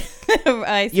the sink.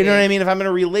 I see. You know what I mean? If I'm in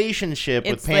a relationship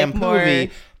with Pam Poovey,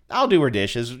 I'll do her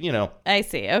dishes, I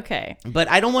see. Okay. But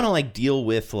I don't want to deal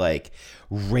with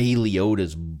Ray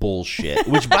Liotta's bullshit,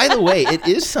 which, by the way, it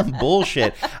is some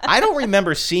bullshit. I don't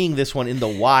remember seeing this one in the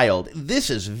wild. This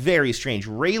is very strange.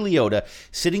 Ray Liotta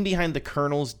sitting behind the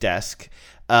colonel's desk.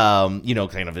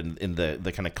 Kind of in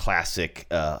the kind of classic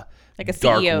like a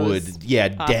dark CEO's wood,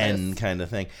 den office. kind of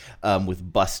thing,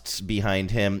 with busts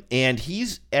behind him. And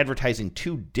he's advertising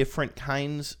 2 different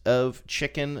kinds of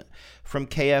chicken from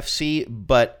KFC,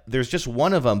 but there's just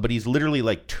one of them, but he's literally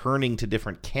like turning to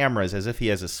different cameras as if he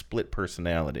has a split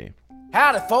personality.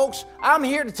 Howdy, folks. I'm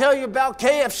here to tell you about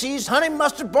KFC's Honey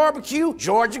Mustard Barbecue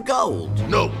Georgia Gold.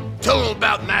 No, tell them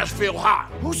about Nashville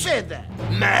Hot. Who said that?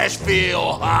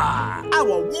 Nashville Hot. I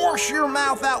will wash your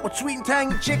mouth out with sweet and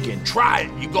tangy chicken. Try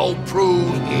it, you gold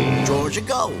prude. Georgia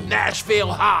Gold. Nashville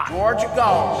Hot. Georgia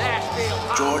Gold. Nashville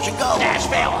Hot. Georgia Gold.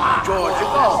 Nashville Hot. Georgia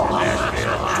Gold.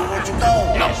 Nashville Hot. Georgia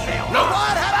Gold. No.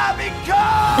 What have I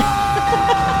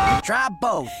become? Try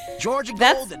both. Georgia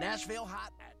Gold and Nashville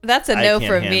Hot. That's a no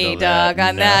from me, dog,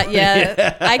 on that.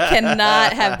 Yeah, I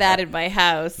cannot have that in my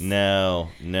house. No.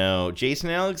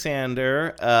 Jason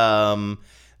Alexander,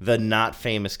 the not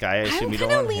famous guy. I assume you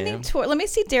don't want him. Let me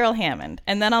see Daryl Hammond,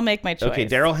 and then I'll make my choice. Okay,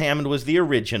 Daryl Hammond was the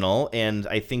original, and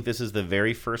I think this is the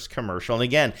very first commercial. And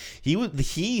again,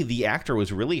 the actor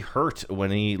was really hurt when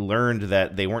he learned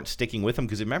that they weren't sticking with him,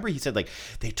 because remember he said, like,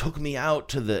 they took me out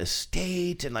to the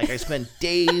estate, and like I spent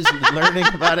days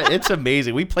learning about it. It's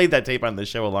amazing. We played that tape on the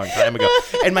show a long time ago.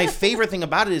 And my favorite thing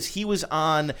about it is he was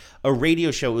on a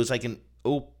radio show. It was like an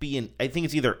Opie, and I think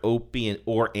it's either Opie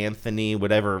or Anthony,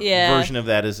 whatever version of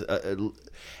that is.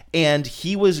 And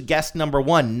he was guest number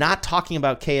 1, not talking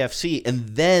about KFC. And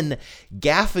then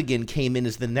Gaffigan came in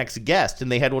as the next guest,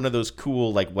 and they had one of those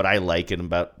cool, like what I like and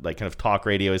about like kind of talk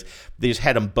radio is they just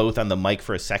had them both on the mic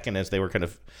for a second as they were kind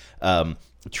of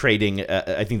trading.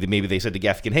 I think that maybe they said to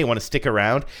Gaffigan, "Hey, want to stick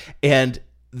around?" And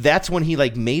that's when he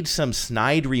like made some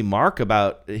snide remark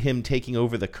about him taking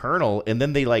over the Colonel, and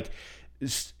then they like.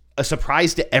 A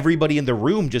surprise to everybody in the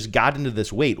room, just got into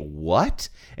this, wait, what?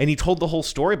 And he told the whole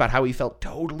story about how he felt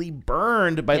totally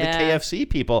burned by the KFC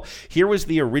people. Here was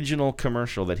the original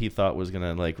commercial that he thought was going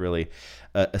to like really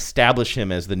establish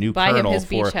him as the new Colonel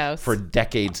for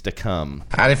decades to come.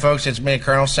 Howdy, folks. It's me,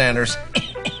 Colonel Sanders.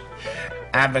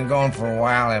 I've been going for a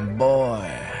while, and boy,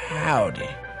 howdy,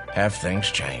 have things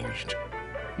changed.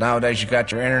 Nowadays, you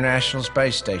got your International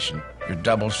Space Station, your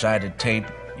double-sided tape,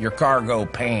 your cargo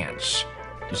pants.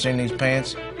 You seen these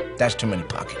pants? That's too many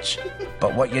pockets.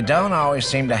 But what you don't always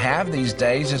seem to have these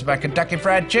days is my Kentucky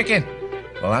Fried Chicken.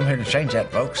 Well, I'm here to change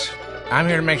that, folks. I'm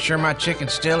here to make sure my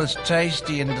chicken's still as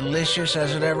tasty and delicious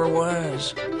as it ever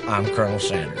was. I'm Colonel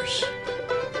Sanders.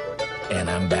 And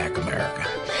I'm back, America.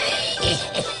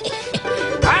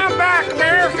 I'm back,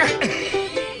 America!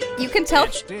 You can tell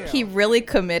he really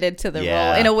committed to the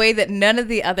role in a way that none of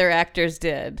the other actors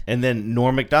did. And then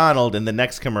Norm Macdonald in the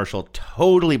next commercial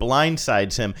totally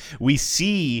blindsides him. We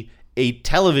see a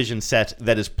television set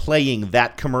that is playing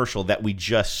that commercial that we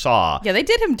just saw. Yeah, they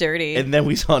did him dirty. And then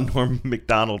we saw Norm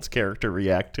Macdonald's character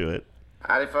react to it.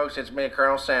 Howdy, folks. It's me,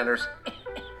 Colonel Sanders.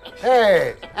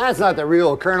 Hey, that's not the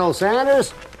real Colonel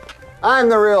Sanders. I'm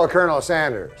the real Colonel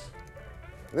Sanders.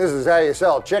 This is how you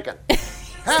sell chicken.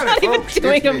 Howdy, folks.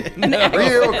 It's me,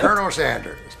 real Colonel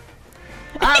Sanders.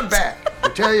 I'm back to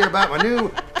tell you about my new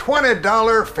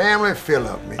 $20 family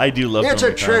fill-up meal. I do love It's a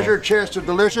Norm Macdonald. treasure chest of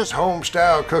delicious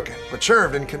home-style cooking, but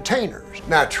served in containers,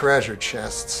 not treasure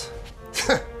chests.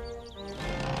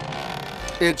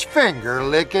 It's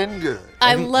finger-licking good.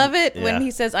 I love it when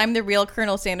he says, "I'm the real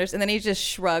Colonel Sanders," and then he just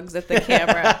shrugs at the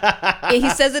camera. He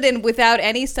says it without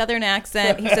any Southern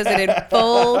accent. He says it in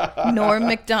full Norm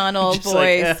Macdonald Just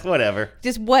voice. like, whatever.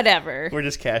 Just whatever. We're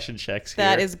just cashing checks here.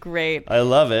 That is great. I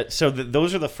love it. So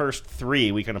those are the first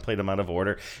 3. We kind of played them out of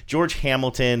order. George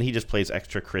Hamilton, he just plays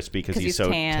extra crispy because he's so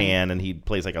tan, and he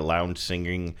plays like a lounge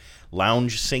singing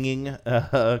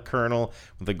Colonel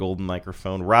with a golden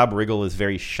microphone. Rob Riggle is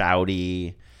very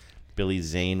shouty. Billy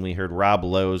Zane, we heard. Rob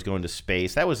Lowe's going to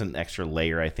space. That was an extra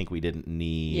layer I think we didn't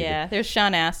need. Yeah, there's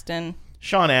Sean Astin.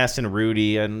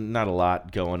 Rudy, and not a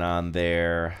lot going on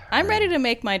there. I'm ready to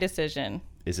make my decision.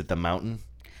 Is it the mountain?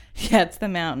 Yeah, it's the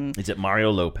mountain. Is it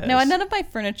Mario Lopez? No, none of my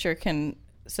furniture can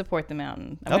support the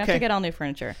mountain. I'm going to have to get all new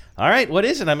furniture. All right, what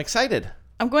is it? I'm excited.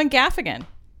 I'm going Gaffigan.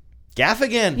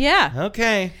 Gaffigan? Yeah.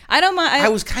 Okay. I don't mind. I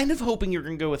was kind of hoping you were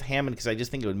going to go with Hammond because I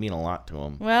just think it would mean a lot to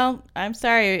him. Well, I'm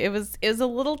sorry. It was a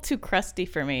little too crusty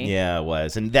for me. Yeah, it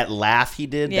was. And that laugh he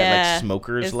did, that like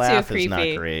smoker's laugh is not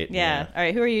great. Yeah. All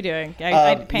right, who are you doing?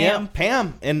 Pam? Yeah,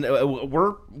 Pam. And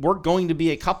we're going to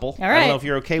be a couple. All right. I don't know if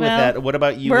you're okay with that. What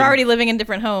about you? We're already living in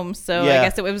different homes, so I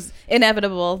guess it was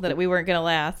inevitable that we weren't going to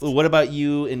last. What about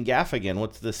you and Gaffigan?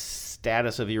 What's the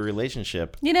status of your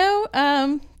relationship?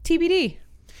 TBD.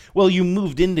 Well, you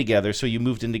moved in together, so you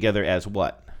moved in together as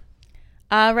what?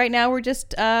 Right now, we're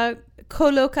just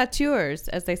colocateurs,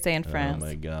 as they say in France. Oh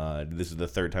my God. This is the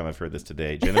third time I've heard this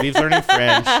today. Genevieve's learning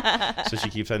French, so she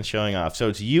keeps on showing off. So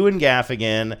it's you and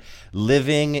Gaffigan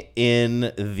living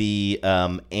in the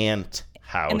ant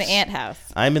house. In the ant house.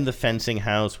 I'm in the fencing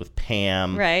house with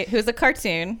Pam. Right. Who's a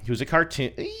cartoon.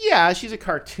 Yeah, she's a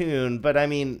cartoon, but I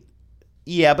mean,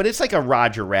 yeah, but it's like a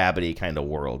Roger Rabbit-y kind of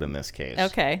world in this case.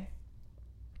 Okay.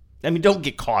 I mean, don't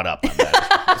get caught up on that.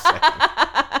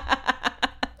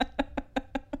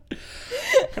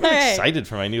 I'm excited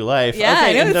for my new life. Yeah,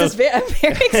 okay, I know. I'm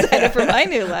very excited for my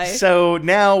new life. So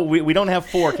now we don't have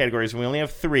 4 categories. We only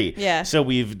have 3. Yeah. So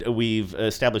we've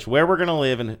established where we're going to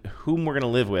live and whom we're going to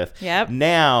live with. Yep.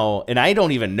 Now, and I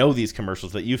don't even know these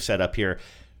commercials that you've set up here.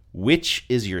 Which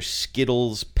is your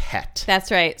Skittles pet? That's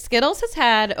right. Skittles has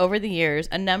had, over the years,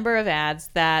 a number of ads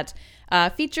that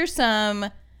feature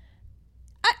some,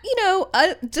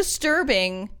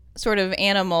 disturbing sort of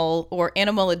animal or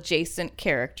animal-adjacent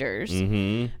characters.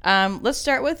 Mm-hmm. Let's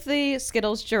start with the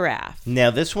Skittles giraffe.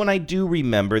 Now, this one I do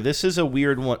remember. This is a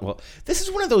weird one. Well, this is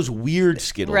one of those weird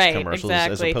Skittles commercials.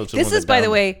 Exactly. As opposed to this one is, by the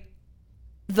way,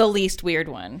 the least weird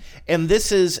one. And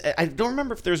this is, I don't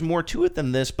remember if there's more to it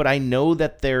than this, but I know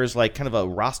that there's like kind of a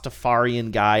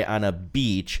Rastafarian guy on a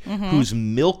beach who's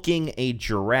milking a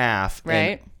giraffe.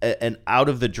 Right. And out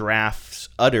of the giraffe's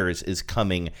udders is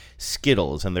coming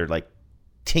Skittles, and they're like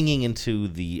tinging into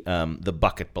the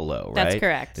bucket below, right? That's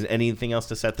correct. Anything else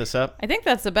to set this up? I think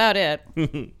that's about it.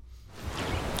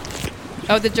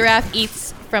 Oh, the giraffe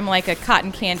eats from like a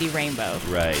cotton candy rainbow.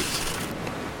 Right.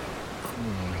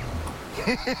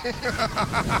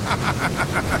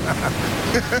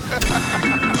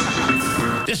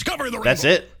 Discover the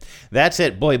rainbow. That's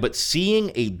it, boy. But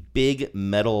seeing a big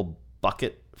metal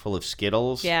bucket full of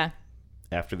Skittles,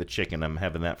 after the chicken, I'm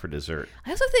having that for dessert.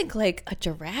 I also think like a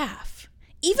giraffe,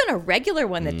 even a regular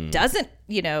one that doesn't,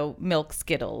 milk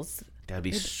Skittles. That'd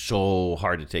be so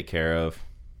hard to take care of.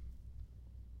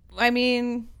 I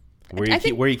mean, where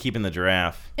are you keeping the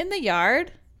giraffe? In the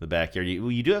yard. The backyard.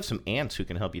 You do have some ants who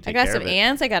can help you take care of it. I got some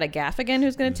ants. I got a Gaffigan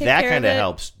who's going to take care of it. That kind of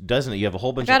helps, doesn't it? You have a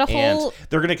whole bunch of ants.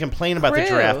 They're going to complain about the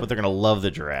giraffe, but they're going to love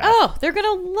the giraffe. Oh, they're going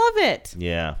to love it.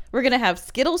 Yeah. We're going to have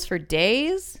Skittles for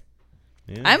days.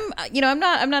 Yeah.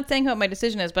 I'm not saying what my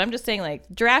decision is, but I'm just saying like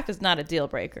giraffe is not a deal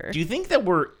breaker. Do you think that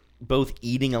we're both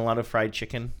eating a lot of fried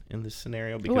chicken in this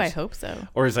scenario? Oh, I hope so.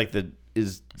 Or is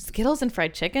Skittles and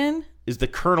fried chicken? Is the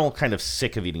Colonel kind of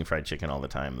sick of eating fried chicken all the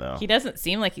time, though? He doesn't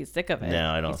seem like he's sick of it.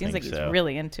 No, I don't think so. He seems like he's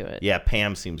really into it. Yeah,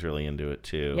 Pam seems really into it,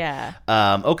 too. Yeah.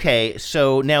 Okay,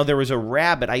 so now there was a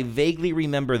rabbit. I vaguely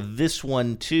remember this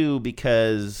one, too,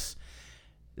 because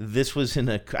this was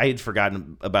I had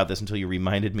forgotten about this until you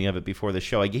reminded me of it before the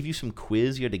show. I gave you some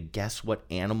quiz. You had to guess what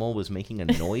animal was making a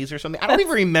noise or something. I don't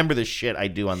even remember the shit I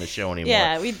do on the show anymore.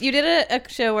 Yeah, you did a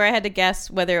show where I had to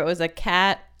guess whether it was a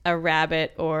cat, a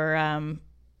rabbit, or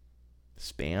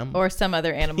spam or some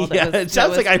other animal. It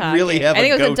sounds like I really have. I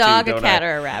think it was a dog, a cat,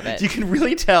 or a rabbit. You can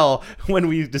really tell when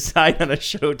we decide on a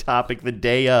show topic the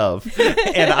day of,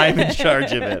 and I'm in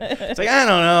charge of it. It's like, I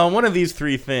don't know, one of these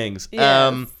 3 things.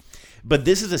 Yes. But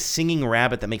this is a singing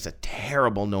rabbit that makes a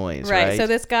terrible noise, right? So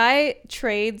this guy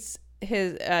trades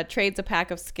a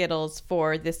pack of Skittles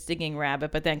for this singing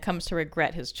rabbit, but then comes to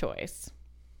regret his choice.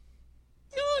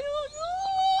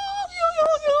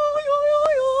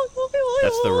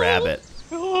 That's the rabbit.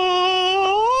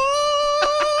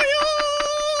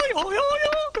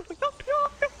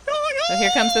 So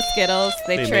here comes the Skittles.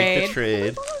 They trade. Make the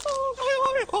trade.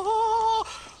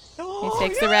 He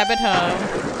takes the rabbit home.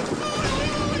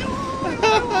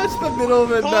 It's the middle of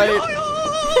the night.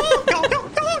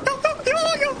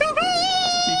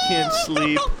 He can't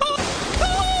sleep.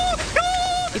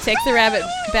 He takes the rabbit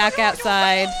back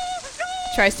outside,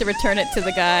 tries to return it to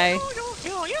the guy,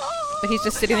 but he's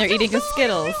just sitting there eating his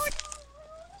Skittles.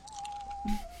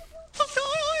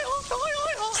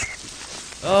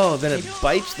 Oh, then it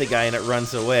bites the guy and it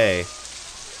runs away.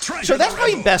 So that's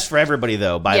probably best for everybody,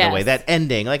 though, by the way, that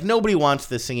ending. Like, nobody wants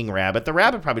the singing rabbit. The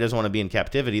rabbit probably doesn't want to be in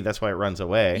captivity. That's why it runs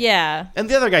away. Yeah. And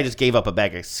the other guy just gave up a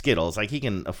bag of Skittles. Like, he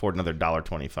can afford another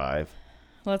 $1.25.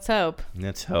 Let's hope.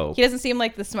 Let's hope. He doesn't seem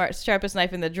like the sharpest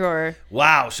knife in the drawer.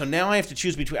 Wow. So now I have to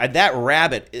choose between... that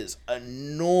rabbit is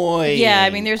annoying. Yeah, I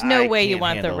mean, there's no way you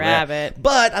want the rabbit. That.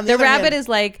 But on the rabbit is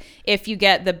like if you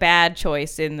get the bad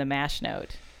choice in the mash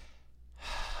note.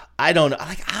 I don't know.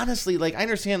 Like, honestly, like, I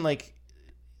understand, like...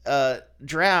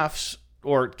 giraffes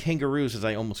or kangaroos, as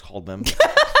I almost called them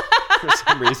for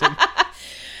some reason.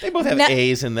 They both have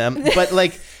A's in them, but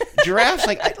like giraffes,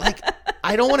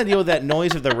 I don't want to deal with that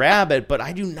noise of the rabbit, but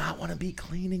I do not want to be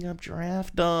cleaning up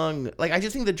giraffe dung. Like, I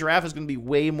just think the giraffe is going to be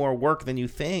way more work than you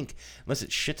think, unless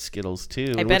it shit Skittles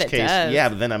too. I bet it does. Yeah,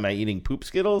 but then am I eating poop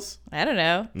Skittles? I don't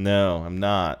know. No, I'm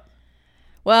not.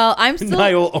 Well, I'm still.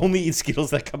 I will only eat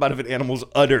Skittles that come out of an animal's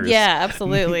udders. Yeah,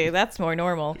 absolutely. That's more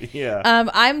normal. Yeah.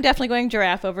 I'm definitely going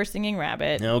giraffe over singing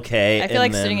rabbit. Okay. I feel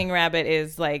like singing rabbit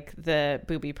is like the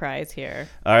booby prize here.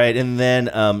 All right, and then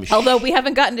although we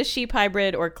haven't gotten to sheep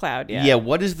hybrid or cloud yet. Yeah,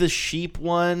 what is the sheep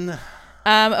one?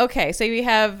 Okay, so we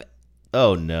have.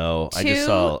 Oh no! I just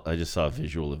saw a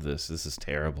visual of this. This is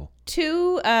terrible.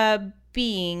 Two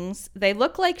beings. They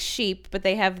look like sheep, but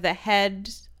they have the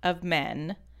heads of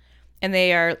men. And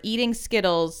they are eating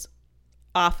Skittles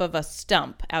off of a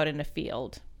stump out in a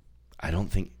field. I don't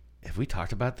think... Have we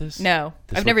talked about this? No.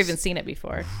 I've never even seen it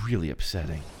before. Really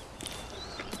upsetting.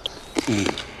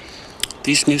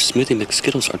 These new Smoothie Mix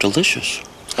Skittles are delicious.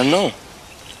 I know.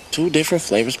 2 different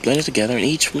flavors blended together in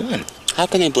each one. How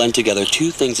can they blend together 2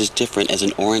 things as different as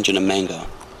an orange and a mango?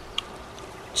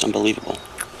 It's unbelievable.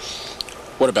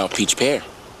 What about peach pear?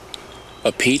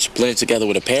 A peach blended together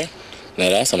with a pear? Now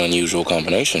that's an unusual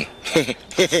combination. You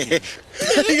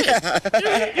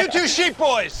two sheep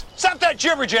boys, stop that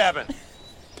jibber jabbing.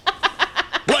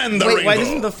 Blend the rainbow. Why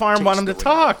doesn't the farm want him to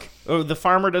talk? Or the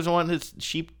farmer doesn't want his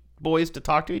sheep boys to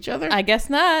talk to each other? I guess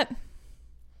not.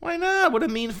 Why not? What a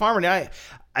mean farmer. Now,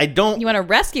 I don't... You want to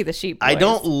rescue the sheep boys. I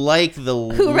don't like the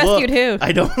Who rescued who?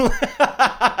 I don't...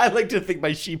 I like to think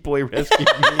my sheep boy rescued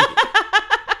me.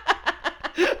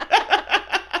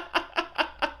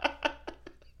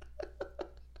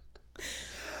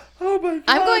 Oh my God.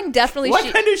 I'm going definitely.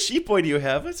 What kind of sheep boy do you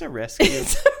have? It's a rescue.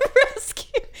 It's a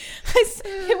rescue.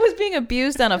 It was being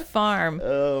abused on a farm.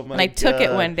 Oh my God. And I took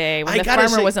it one day when the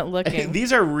farmer wasn't looking.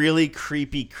 These are really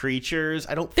creepy creatures.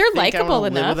 They're likable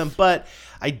enough. Live with them, but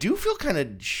I do feel kind of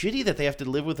shitty that they have to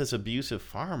live with this abusive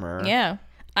farmer. Yeah.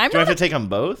 Do I have to take them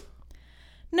both?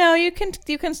 No, you can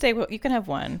stay. You can have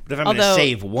one. But if I'm going to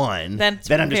save one, then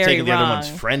I'm just taking the other one's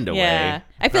friend away. Yeah,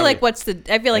 I feel like we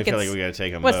gotta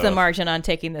take them what's both. the margin on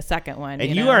taking the second one?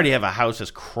 And you already have a house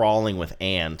that's crawling with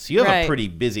ants. You have a pretty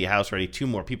busy house already. 2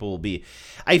 more people will be.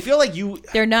 I feel like you.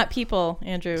 They're not people,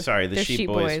 Andrew. Sorry, They're sheep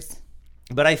boys.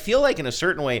 But I feel like in a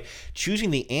certain way,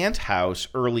 choosing the ant house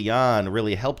early on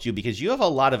really helped you because you have a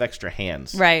lot of extra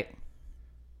hands. Right.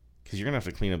 Because you're gonna have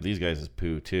to clean up these guys'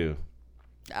 poo too.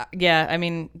 Yeah, I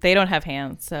mean, they don't have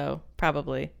hands, so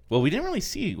probably. Well, we didn't really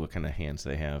see what kind of hands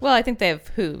they have. Well, I think they have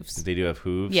hooves. They do have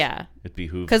hooves? Yeah. It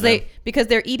behooves because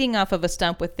they're eating off of a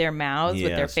stump with their mouths,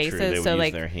 with their faces, so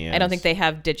like I don't think they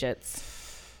have digits.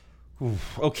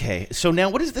 Oof, okay, so now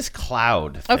what is this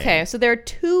cloud thing? Okay, so there are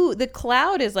 2. The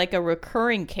cloud is like a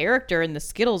recurring character in the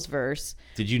Skittles verse.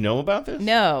 Did you know about this?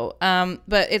 No,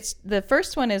 but it's the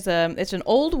first one is it's an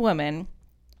old woman.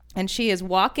 And she is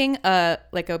walking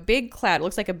like a big cloud. It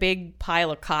looks like a big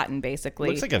pile of cotton, basically.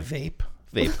 Looks like a vape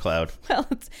cloud. Well,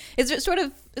 it's sort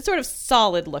of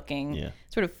solid looking. Yeah.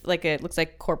 Sort of like it looks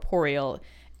like corporeal.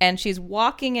 And she's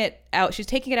walking it out. She's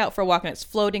taking it out for a walk, and it's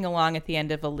floating along at the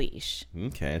end of a leash.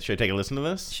 Okay. Should I take a listen to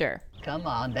this? Sure. Come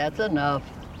on, that's enough.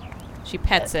 She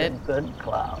pets it. A good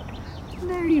cloud.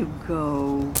 There you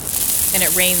go. And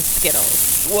it rains Skittles.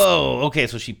 Whoa. Okay,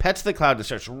 so she pets the cloud and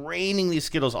starts raining these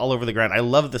Skittles all over the ground. I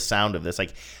love the sound of this.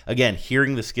 Like, again,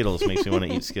 hearing the Skittles makes me want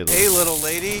to eat Skittles. Hey, little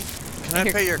lady. Can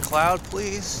I pet your cloud,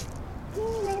 please?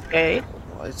 Okay.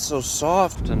 Oh, it's so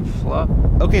soft and fluffy.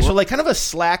 Okay, so like kind of a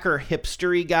slacker,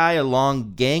 hipstery guy, a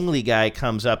long, gangly guy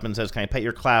comes up and says, "Can I pet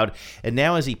your cloud?" And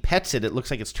now as he pets it, it looks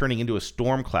like it's turning into a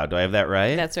storm cloud. Do I have that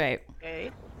right? That's right.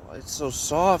 Okay. Oh, it's so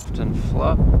soft and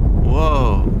fluffy.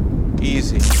 Whoa.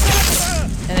 Easy.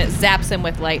 And it zaps him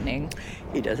with lightning.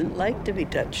 He doesn't like to be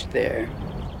touched there.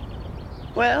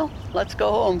 Well, let's go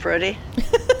home, Freddy.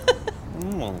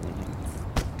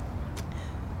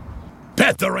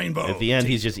 Pet the rainbow. At the end,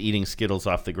 he's just eating Skittles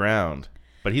off the ground.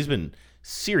 But he's been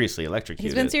seriously electrocuted.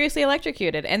 He's been seriously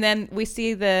electrocuted. And then we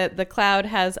see the cloud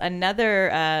has another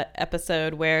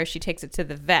episode where she takes it to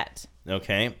the vet.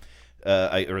 Okay.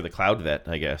 Or the cloud vet,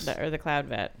 I guess. Or the cloud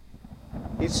vet.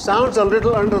 He sounds a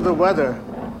little under the weather.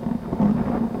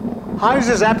 How's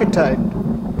his appetite?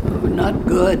 Oh, not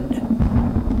good.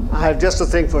 I have just a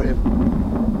thing for him.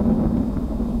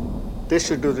 This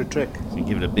should do the trick. So you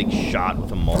give it a big shot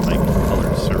with a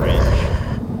multicolored syringe.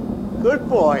 Good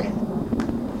boy.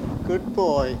 Good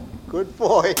boy. Good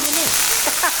boy.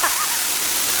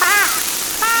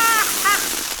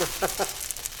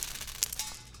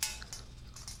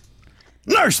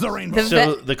 Nurse the rainbow.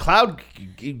 So the cloud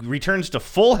returns to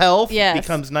full health,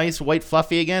 becomes nice, white,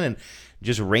 fluffy again, and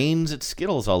just rains its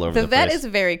Skittles all over the vet place. is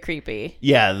very creepy.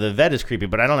 Yeah, the vet is creepy,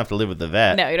 but I don't have to live with the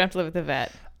vet. No, you don't have to live with the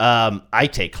vet. I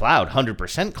take Cloud,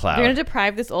 100% Cloud. You're going to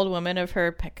deprive this old woman of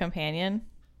her pet companion?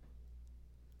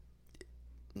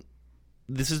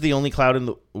 This is the only Cloud in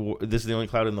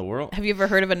the world. Have you ever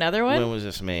heard of another one? When was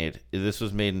this made? This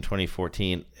was made in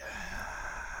 2014.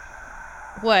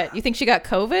 What? You think she got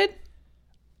COVID?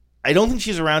 I don't think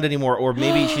she's around anymore, or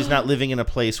maybe she's not living in a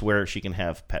place where she can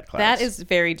have pet Clouds. That is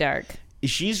very dark.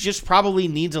 She's just probably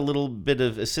needs a little bit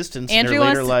of assistance in her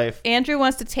later life. Andrew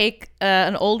wants to take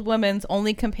an old woman's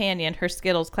only companion, her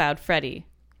Skittles Cloud, Freddy.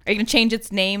 Are you going to change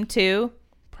its name too?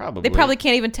 Probably. They probably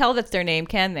can't even tell that's their name,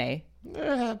 can they?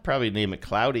 Probably name it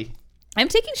Cloudy. I'm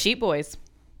taking Sheep Boys.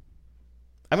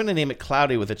 I'm going to name it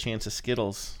Cloudy with a chance of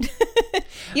Skittles.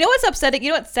 You know what's upsetting?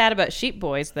 You know what's sad about Sheep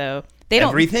Boys, though?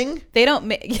 Everything? They don't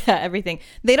make everything.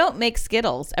 They don't make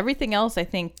Skittles. Everything else, I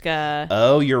think.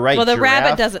 Oh, you're right. Well, the giraffe?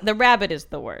 rabbit doesn't. The rabbit is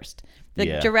the worst.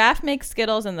 The giraffe makes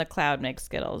Skittles, and the Cloud makes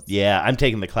Skittles. Yeah, I'm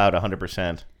taking the Cloud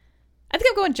 100%. I think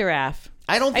I'm going giraffe.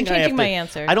 I'm changing my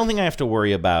answer. I don't think I have to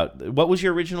worry about. What was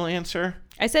your original answer?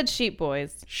 I said Sheep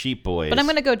Boys. Sheep Boys. But I'm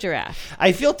going to go giraffe.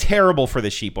 I feel terrible for the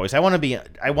Sheep Boys. I want to be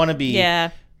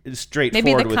straightforward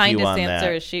Maybe the with kindest you on answer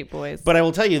that. is Sheep Boys. But I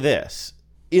will tell you this.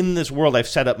 In this world, I've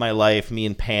set up my life. Me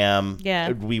and Pam,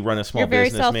 Yeah. we run a small You're very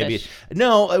business. selfish. Maybe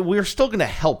no, we're still going to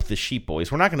help the Sheep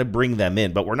Boys. We're not going to bring them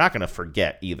in, but we're not going to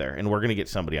forget either, and we're going to get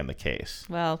somebody on the case.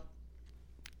 Well,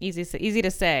 easy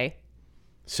to say.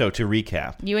 So to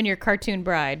recap, You and your cartoon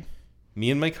bride.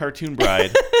 me and my cartoon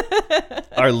bride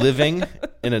are living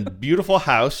in a beautiful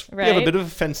house. We have a Right. bit of a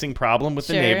fencing problem with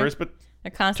the Sure. neighbors, but They're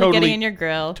constantly totally, getting in your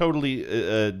grill. Totally,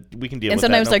 we can deal And with that.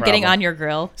 sometimes no they're getting problem. on your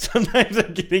grill. Sometimes they're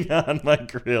getting on my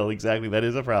grill. Exactly. That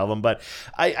is a problem. But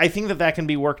I think that can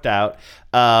be worked out.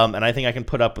 And I think I can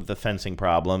put up with the fencing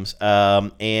problems.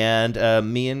 And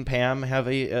me and Pam have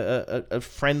a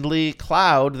friendly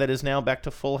Cloud that is now back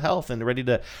to full health and ready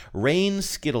to rain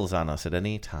Skittles on us at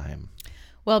any time.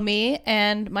 Well, me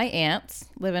and my aunts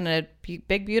live in a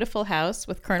big, beautiful house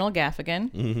with Colonel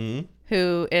Gaffigan,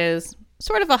 who is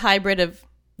sort of a hybrid of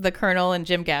the Colonel and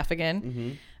Jim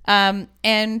Gaffigan.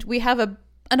 And we have an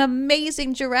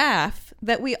amazing giraffe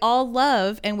that we all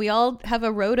love, and we all have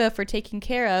a Rhoda for taking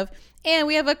care of, and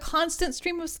we have a constant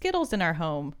stream of Skittles in our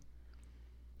home.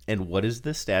 And what is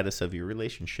the status of your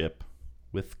relationship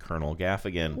with Colonel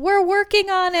Gaffigan? We're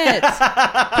working on it.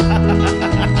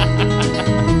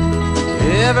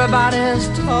 Everybody's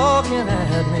talking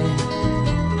at me.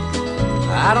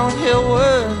 I don't hear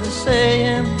words they're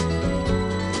saying,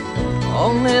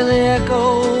 only the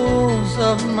echoes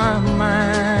of my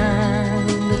mind.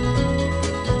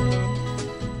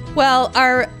 Well,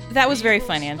 that was very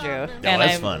fun, Andrew. That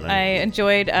was fun. I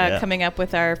enjoyed coming up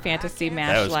with our fantasy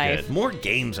mash That was life. good. More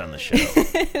games on the show.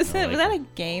 Was that a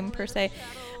game per se?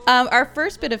 Our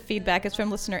first bit of feedback is from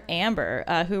listener Amber,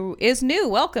 who is new.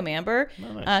 Welcome, Amber.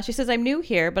 Oh, nice. She says, I'm new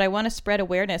here, but I want to spread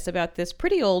awareness about this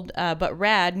pretty old but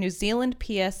rad New Zealand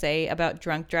PSA about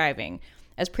drunk driving.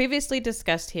 As previously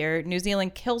discussed here, New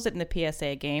Zealand kills it in the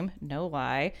PSA game. No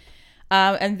lie.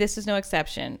 And this is no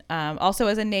exception. Also,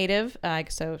 as a native,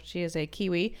 so she is a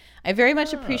Kiwi, I very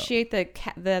much appreciate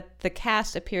that the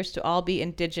cast appears to all be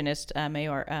indigenous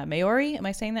Maori. Am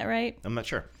I saying that right? I'm not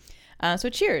sure. So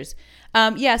cheers.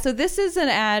 So this is an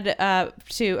ad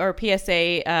or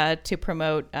PSA to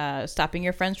promote stopping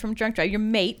your friends from drunk driving, your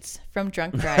mates from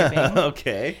drunk driving.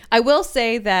 Okay. I will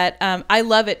say that I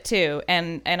love it too,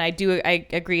 and I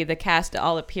agree. The cast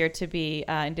all appear to be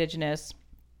indigenous.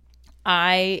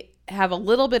 I have a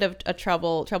little bit of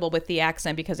trouble with the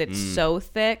accent because it's so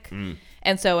thick,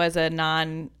 and so as a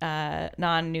non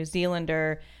New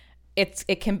Zealander,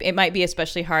 it might be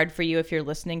especially hard for you if you're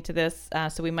listening to this.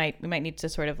 So we might need to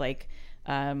sort of like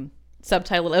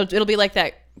subtitle it. It'll be like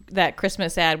that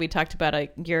Christmas ad we talked about a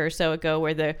year or so ago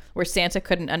where Santa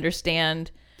couldn't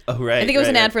understand. Oh, right. I think it was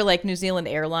an ad for like New Zealand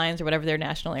Airlines or whatever their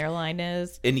national airline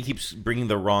is. And he keeps bringing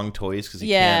the wrong toys because he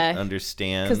can't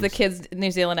understand. Because the kid's New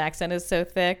Zealand accent is so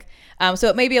thick. So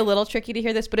it may be a little tricky to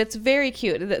hear this, but it's very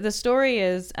cute. The story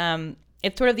is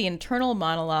it's sort of the internal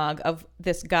monologue of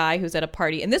this guy who's at a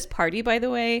party. And this party, by the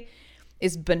way,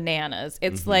 is bananas.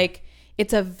 It's like,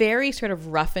 it's a very sort of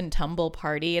rough and tumble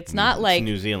party. It's not like... It's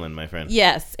New Zealand, my friend.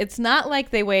 Yes. It's not like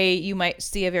the way you might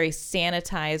see a very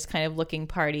sanitized kind of looking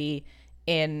party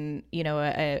in,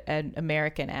 an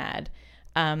American ad.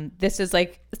 This is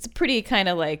like, it's a pretty kind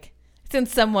of like, it's in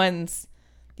someone's,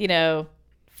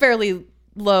 fairly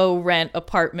low rent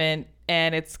apartment,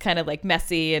 and it's kind of like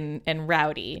messy and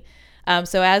rowdy.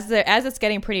 So as it's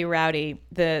getting pretty rowdy,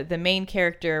 the main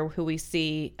character who we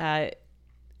see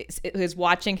is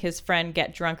watching his friend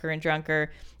get drunker and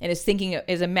drunker, and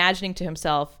is imagining to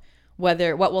himself what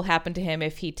will happen to him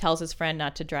if he tells his friend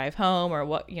not to drive home, or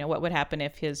what would happen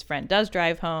if his friend does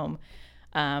drive home.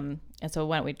 And so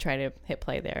why don't we try to hit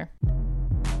play there?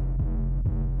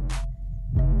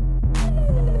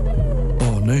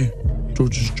 Oh no,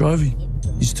 George is driving.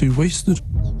 He's too wasted.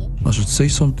 I should say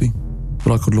something,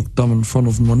 but I could look dumb in front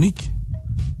of Monique.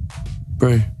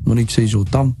 Bro, Monique says you're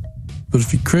dumb, but if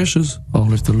he crashes, I'll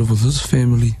have to live with his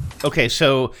family. Okay,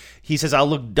 so he says, I'll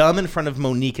look dumb in front of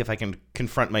Monique if I can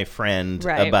confront my friend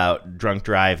about drunk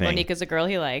driving. Monique is a girl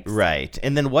he likes. Right.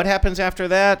 And then what happens after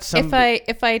that?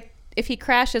 If he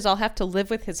crashes, I'll have to live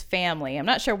with his family. I'm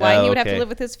not sure why he would have to live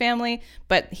with his family,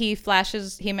 but he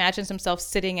imagines himself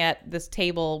sitting at this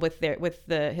table with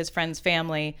his friend's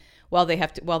family while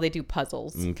they do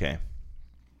puzzles. Okay.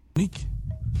 Monique.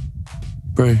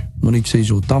 Bro, Monique says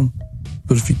you're dumb,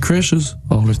 but if he crashes,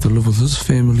 I'll have to live with his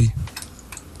family.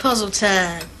 Puzzle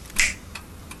time.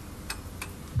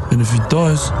 And if he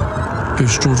dies,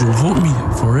 Ghost George will haunt me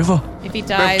forever. If he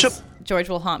dies, George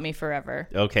will haunt me forever.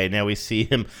 Okay, now we see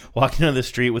him walking down the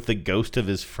street with the ghost of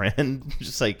his friend,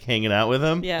 just like hanging out with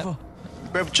him. Yeah.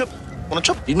 Grab a chip. Want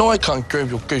a chip? You know I can't grab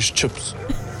your ghost chips.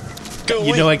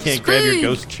 You know I can't grab your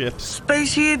ghost chips.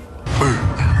 Space head.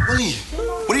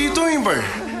 What are you doing, bro?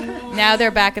 Now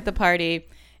they're back at the party,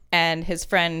 and his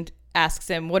friend asks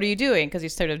him, "What are you doing?" Because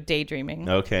he's sort of daydreaming.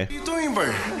 Okay. What are you doing,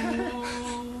 bro?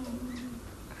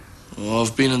 Oh,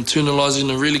 I've been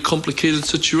internalizing a really complicated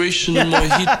situation in my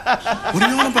head. What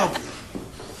are you on about?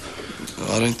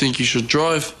 I don't think you should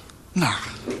drive. Nah,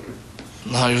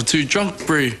 you're too drunk,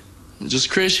 bro. Just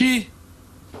crash here.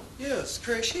 Yes,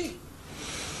 crash here.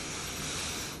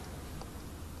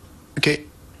 Okay.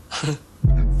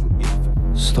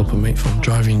 Stop a mate from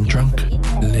driving drunk.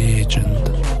 Legend.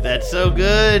 That's so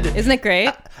good. Isn't it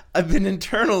great? I've been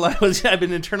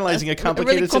internalizing a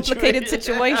complicated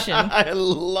situation. I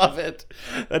love it.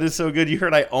 That is so good. You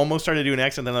heard I almost started to do an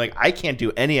accent, then I'm like, I can't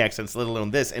do any accents, let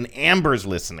alone this. And Amber's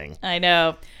listening. I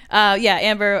know. Yeah,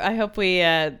 Amber, I hope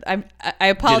I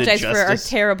apologize for our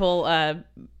terrible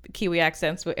Kiwi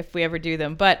accents if we ever do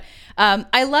them. But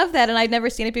I love that, and I'd never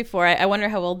seen it before. I wonder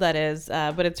how old that is,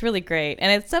 but it's really great.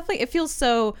 And it's definitely, it feels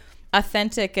so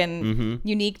authentic and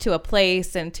unique to a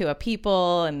place and to a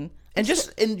people, and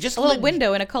just a little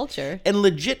window in a culture, and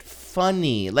legit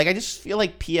funny. Like, I just feel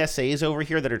like PSAs over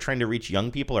here that are trying to reach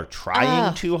young people are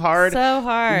trying too hard. So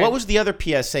hard. What was the other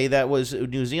PSA that was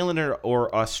New Zealand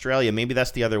or Australia? Maybe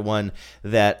that's the other one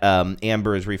that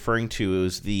Amber is referring to. It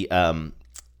was the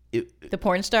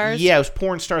porn stars? Yeah, it was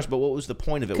porn stars, but what was the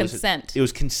point of it? Consent. It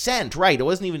was consent, right. It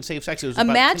wasn't even safe sex. It was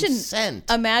about consent.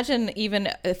 Imagine even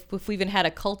if we even had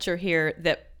a culture here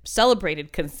that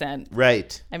celebrated consent.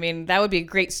 Right. I mean, that would be a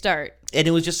great start. And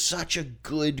it was just such a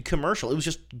good commercial. It was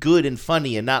just good and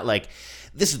funny, and not like,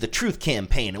 this is the truth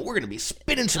campaign, and we're going to be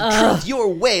spitting some truth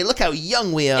your way. Look how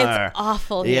young we are. It's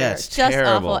awful here. Yeah, it's just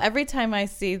terrible. awful. Every time I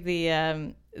see the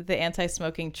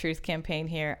anti-smoking truth campaign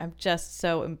here, I'm just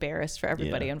so embarrassed for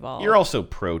everybody involved. You're also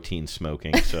pro-teen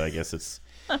smoking, so I guess it's...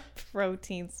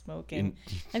 Pro-teen smoking.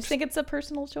 I just think it's a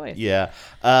personal choice. Yeah.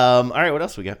 All right, what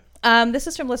else we got? This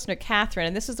is from listener Catherine,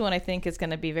 and this is the one I think is going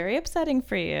to be very upsetting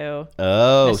for you.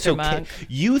 Oh, Mr. so Monk.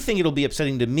 You think it'll be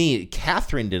upsetting to me.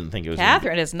 Catherine didn't think it was.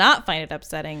 Catherine does not find it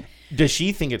upsetting. Does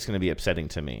she think it's going to be upsetting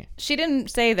to me? She didn't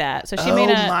say that, so she may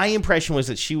not. My impression was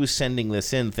that she was sending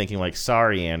this in thinking like,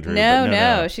 sorry, Andrew.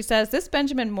 No. She says, this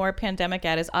Benjamin Moore pandemic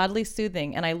ad is oddly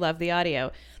soothing, and I love the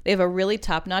audio. They have a really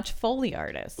top-notch Foley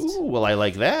artist. Ooh, well, I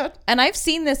like that. And I've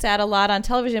seen this ad a lot on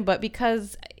television, but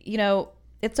because,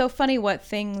 it's so funny what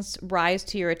things rise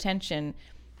to your attention.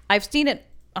 I've seen it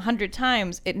 100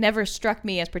 times. It never struck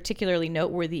me as particularly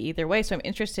noteworthy either way, so I'm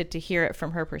interested to hear it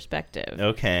from her perspective.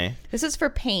 Okay. This is for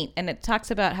paint, and it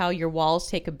talks about how your walls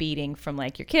take a beating from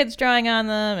like your kids drawing on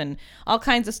them and all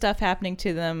kinds of stuff happening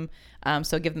to them.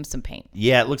 So give them some paint.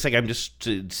 Yeah, it looks like, I'm just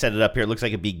to set it up here, it looks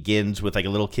like it begins with like a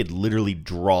little kid literally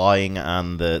drawing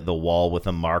on the wall with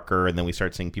a marker, and then we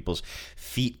start seeing people's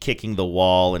feet kicking the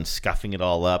wall and scuffing it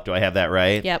all up. Do I have that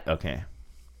right? Yep. Okay.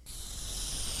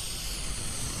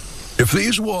 If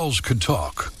these walls could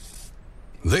talk,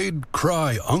 they'd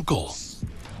cry uncle.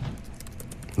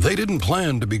 They didn't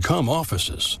plan to become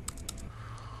offices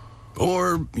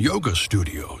or yoga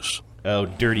studios. Oh,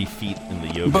 dirty feet in the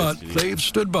yoga But studio. they've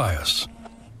stood by us,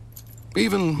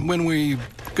 even when we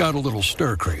got a little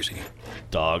stir-crazy.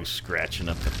 Dogs scratching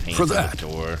up the paint For on that, the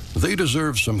door. They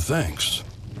deserve some thanks.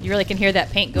 You really can hear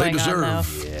that paint going They deserve on,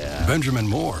 though. Benjamin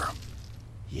Moore.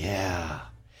 Yeah.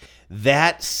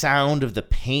 That sound of the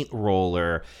paint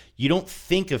roller, you don't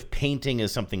think of painting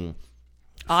as something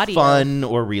audio. fun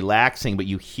or relaxing, but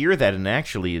you hear that and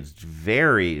actually it's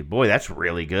that's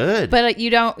really good. But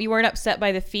you weren't upset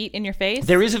by the feet in your face?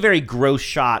 There is a very gross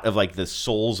shot of like the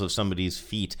soles of somebody's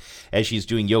feet as she's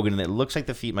doing yoga, and it looks like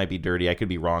the feet might be dirty. I could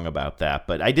be wrong about that,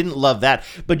 but I didn't love that.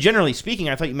 But generally speaking,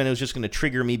 I thought you meant it was just going to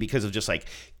trigger me because of just like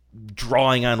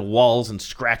drawing on walls and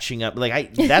scratching up.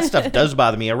 Like that stuff does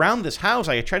bother me. Around this house,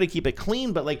 I try to keep it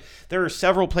clean, but like there are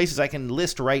several places I can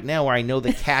list right now where I know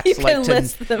the cats you like can to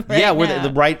list them right where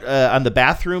now. on the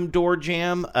bathroom door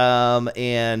jam,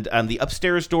 and on the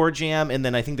upstairs door jam, and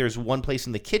then I think there's one place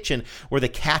in the kitchen where the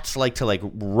cats like to like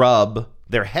rub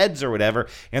their heads or whatever,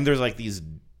 and there's like these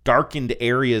darkened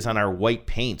areas on our white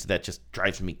paint that just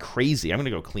drives me crazy. I'm gonna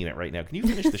go clean it right now. Can you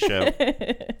finish the show?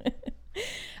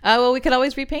 Well, we could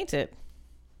always repaint it.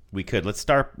 We could. Let's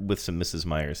start with some Mrs.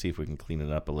 Meyer, see if we can clean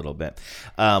it up a little bit.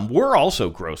 We're also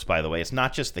gross, by the way. It's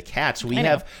not just the cats. We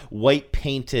have white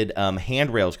painted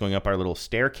handrails going up our little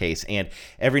staircase, and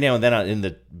every now and then in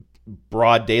the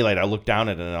broad daylight, I look down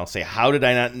at it and I'll say, how did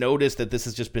I not notice that this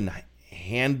has just been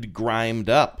hand grimed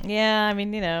up? Yeah, I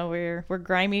mean, we're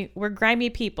grimy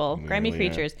people, grimy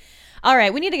creatures. All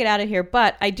right, we need to get out of here,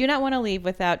 but I do not want to leave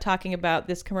without talking about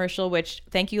this commercial, which,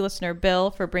 thank you, listener Bill,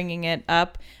 for bringing it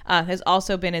up, has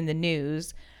also been in the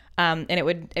news. And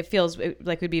it feels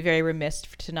like we'd be very remiss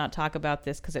to not talk about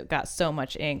this because it got so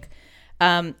much ink.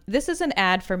 This is an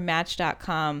ad for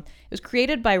Match.com. It was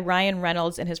created by Ryan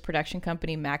Reynolds and his production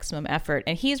company, Maximum Effort,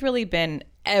 and he's really been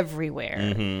everywhere.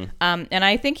 Mm-hmm. And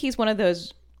I think he's one of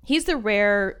those, he's the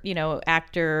rare,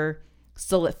 actor,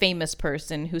 still famous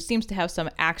person who seems to have some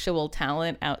actual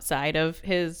talent outside of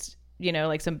his,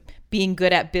 like some being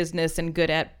good at business and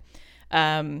good at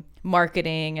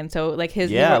marketing. And so like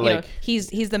his,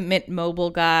 he's the Mint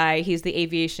Mobile guy. He's the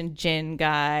Aviation Gin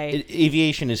guy.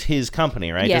 Aviation is his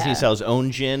company, right? Yeah. Doesn't he sell his own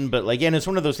gin? But like, and it's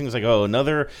one of those things like, oh,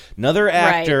 another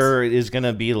actor is going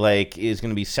to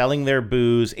be selling their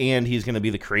booze, and he's going to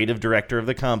be the creative director of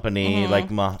the company. Mm-hmm.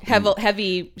 Like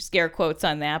heavy scare quotes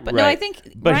on that. But right. No, I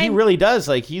think, but he really does.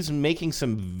 Like he's making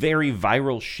some very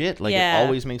viral shit. Like it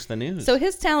always makes the news. So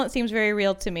his talent seems very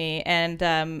real to me.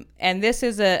 And this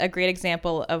is a great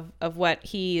example of what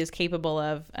he is capable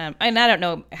of. And I don't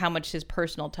know how much his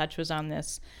personal touch was on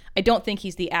this. I don't think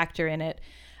he's the actor in it.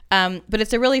 But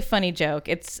it's a really funny joke.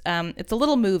 It's a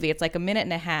little movie. It's like a minute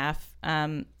and a half.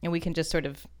 And we can just sort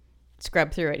of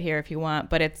scrub through it here if you want.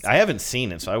 But I haven't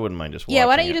seen it, so I wouldn't mind just watching it. Yeah,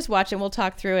 why don't you just watch it and we'll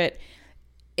talk through it.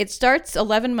 It starts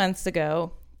 11 months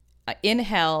ago in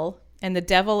hell, and the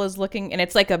devil is looking, and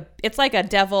it's like a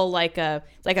devil, like a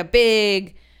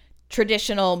big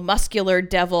traditional muscular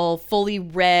devil, fully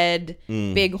red,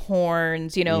 big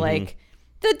horns, like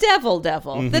the devil,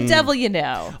 mm-hmm. the devil,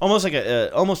 almost like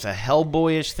almost a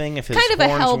Hellboyish thing. If his kind of a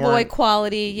Hellboy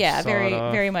quality, very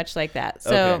off. very much like that.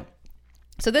 So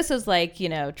this is like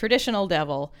traditional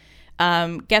devil.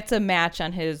 Gets a match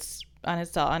on his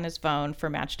phone for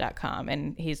Match.com,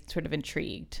 and he's sort of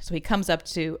intrigued. So he comes up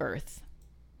to Earth.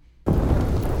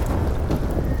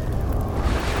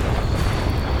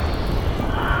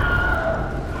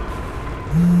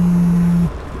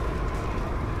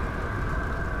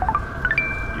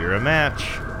 You're a match.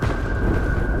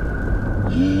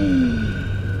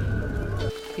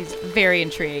 He's very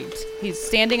intrigued. He's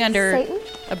standing under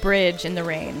a bridge in the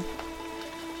rain.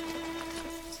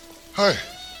 Hi.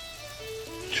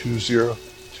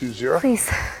 2020. Please.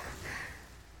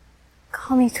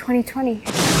 Call me 2020.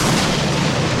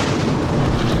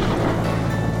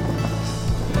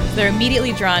 They're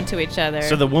immediately drawn to each other.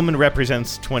 So the woman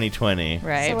represents 2020.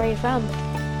 Right. So where are you from?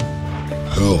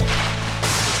 Hell.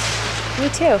 Me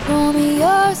too.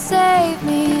 Romeo, save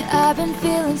me. I've been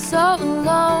feeling so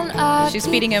alone. She's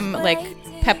feeding him like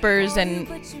peppers and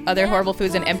other horrible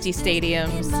foods in empty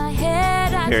stadiums.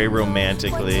 Very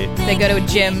romantically. They go to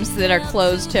gyms that are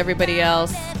closed to everybody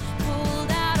else.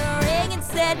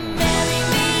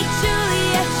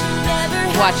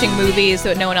 Watching movies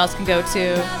that no one else can go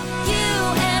to.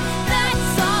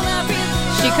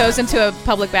 She goes into a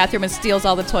public bathroom and steals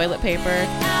all the toilet paper.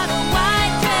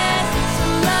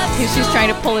 She's trying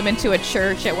to pull him into a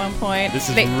church at one point. This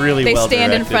is really well They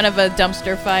stand directed. in front of a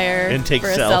dumpster fire and take for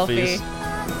a selfies. selfie.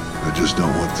 I just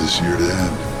don't want this year to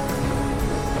end.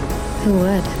 Who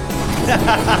would?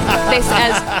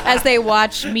 As they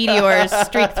watch meteors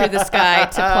streak through the sky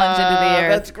to plunge into the earth.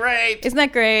 That's great. Isn't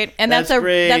that great? And that's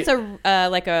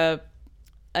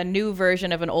a new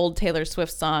version of an old Taylor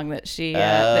Swift song that she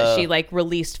like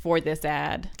released for this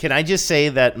ad. Can I just say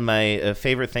that my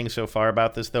favorite thing so far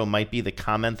about this, though, might be the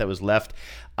comment that was left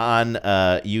on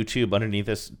YouTube underneath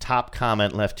this top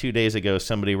comment left 2 days ago.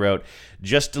 Somebody wrote,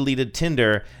 "Just deleted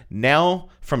Tinder.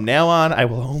 From now on, I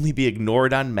will only be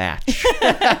ignored on Match."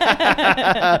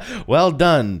 Well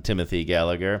done, Timothy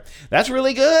Gallagher. That's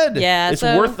really good. Yeah, it's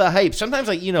worth the hype. Sometimes,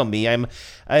 like, you know me, I'm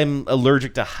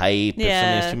allergic to hype. If something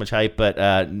has too much hype,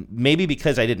 but maybe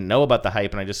because I didn't know about the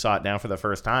hype and I just saw it now for the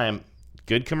first time.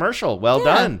 Good commercial. Well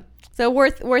done. So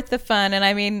worth the fun. And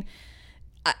I mean,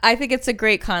 I think it's a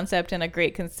great concept and a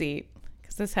great conceit,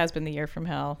 because this has been the year from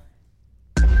hell.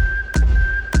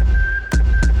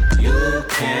 You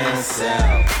can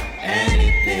sell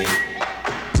anything.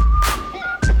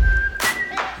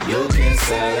 You can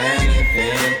sell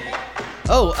anything.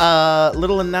 Oh,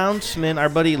 little announcement. Our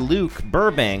buddy Luke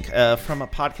Burbank from a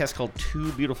podcast called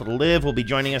Too Beautiful to Live will be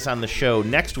joining us on the show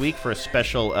next week for a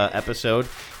special episode.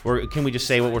 Or can we just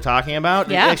say what we're talking about?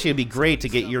 Yeah. Actually, it'd be great to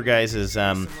get your guys'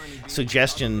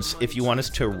 suggestions if you want us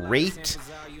to rate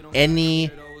any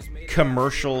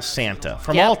commercial Santa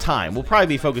from all time. We'll probably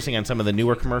be focusing on some of the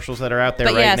newer commercials that are out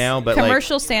there now. But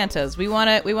commercial Santas. We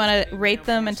want to rate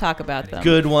them and talk about them.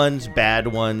 Good ones, bad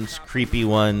ones, creepy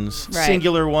ones,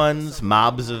 singular ones,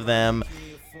 mobs of them.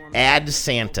 Add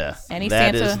Santa. Any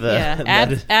that Santa, is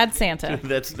the, add Santa.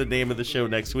 That's the name of the show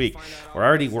next week. We're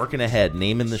already working ahead,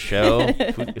 naming the show.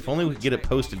 If only we could get it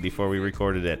posted before we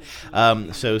recorded it.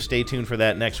 So stay tuned for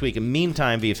that next week. In the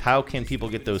meantime, Vives, how can people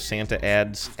get those Santa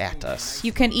ads at us?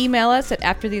 You can email us at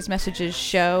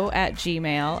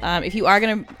afterthesemessageshow@gmail.com. If you are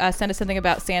going to send us something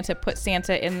about Santa, put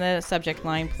Santa in the subject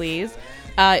line, please.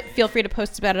 Feel free to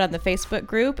post about it on the Facebook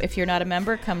group. If you're not a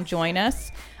member, come join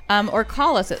us. Or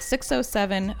call us at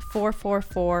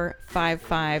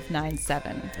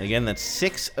 607-444-5597. Again, that's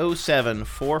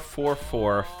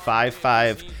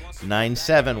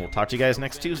 607-444-5597. We'll talk to you guys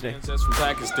next Tuesday. From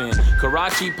Pakistan,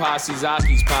 Karachi, Posse,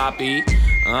 Zaki's Poppy.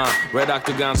 Red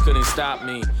Octagons couldn't stop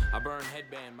me. I burned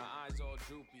headband, my eyes.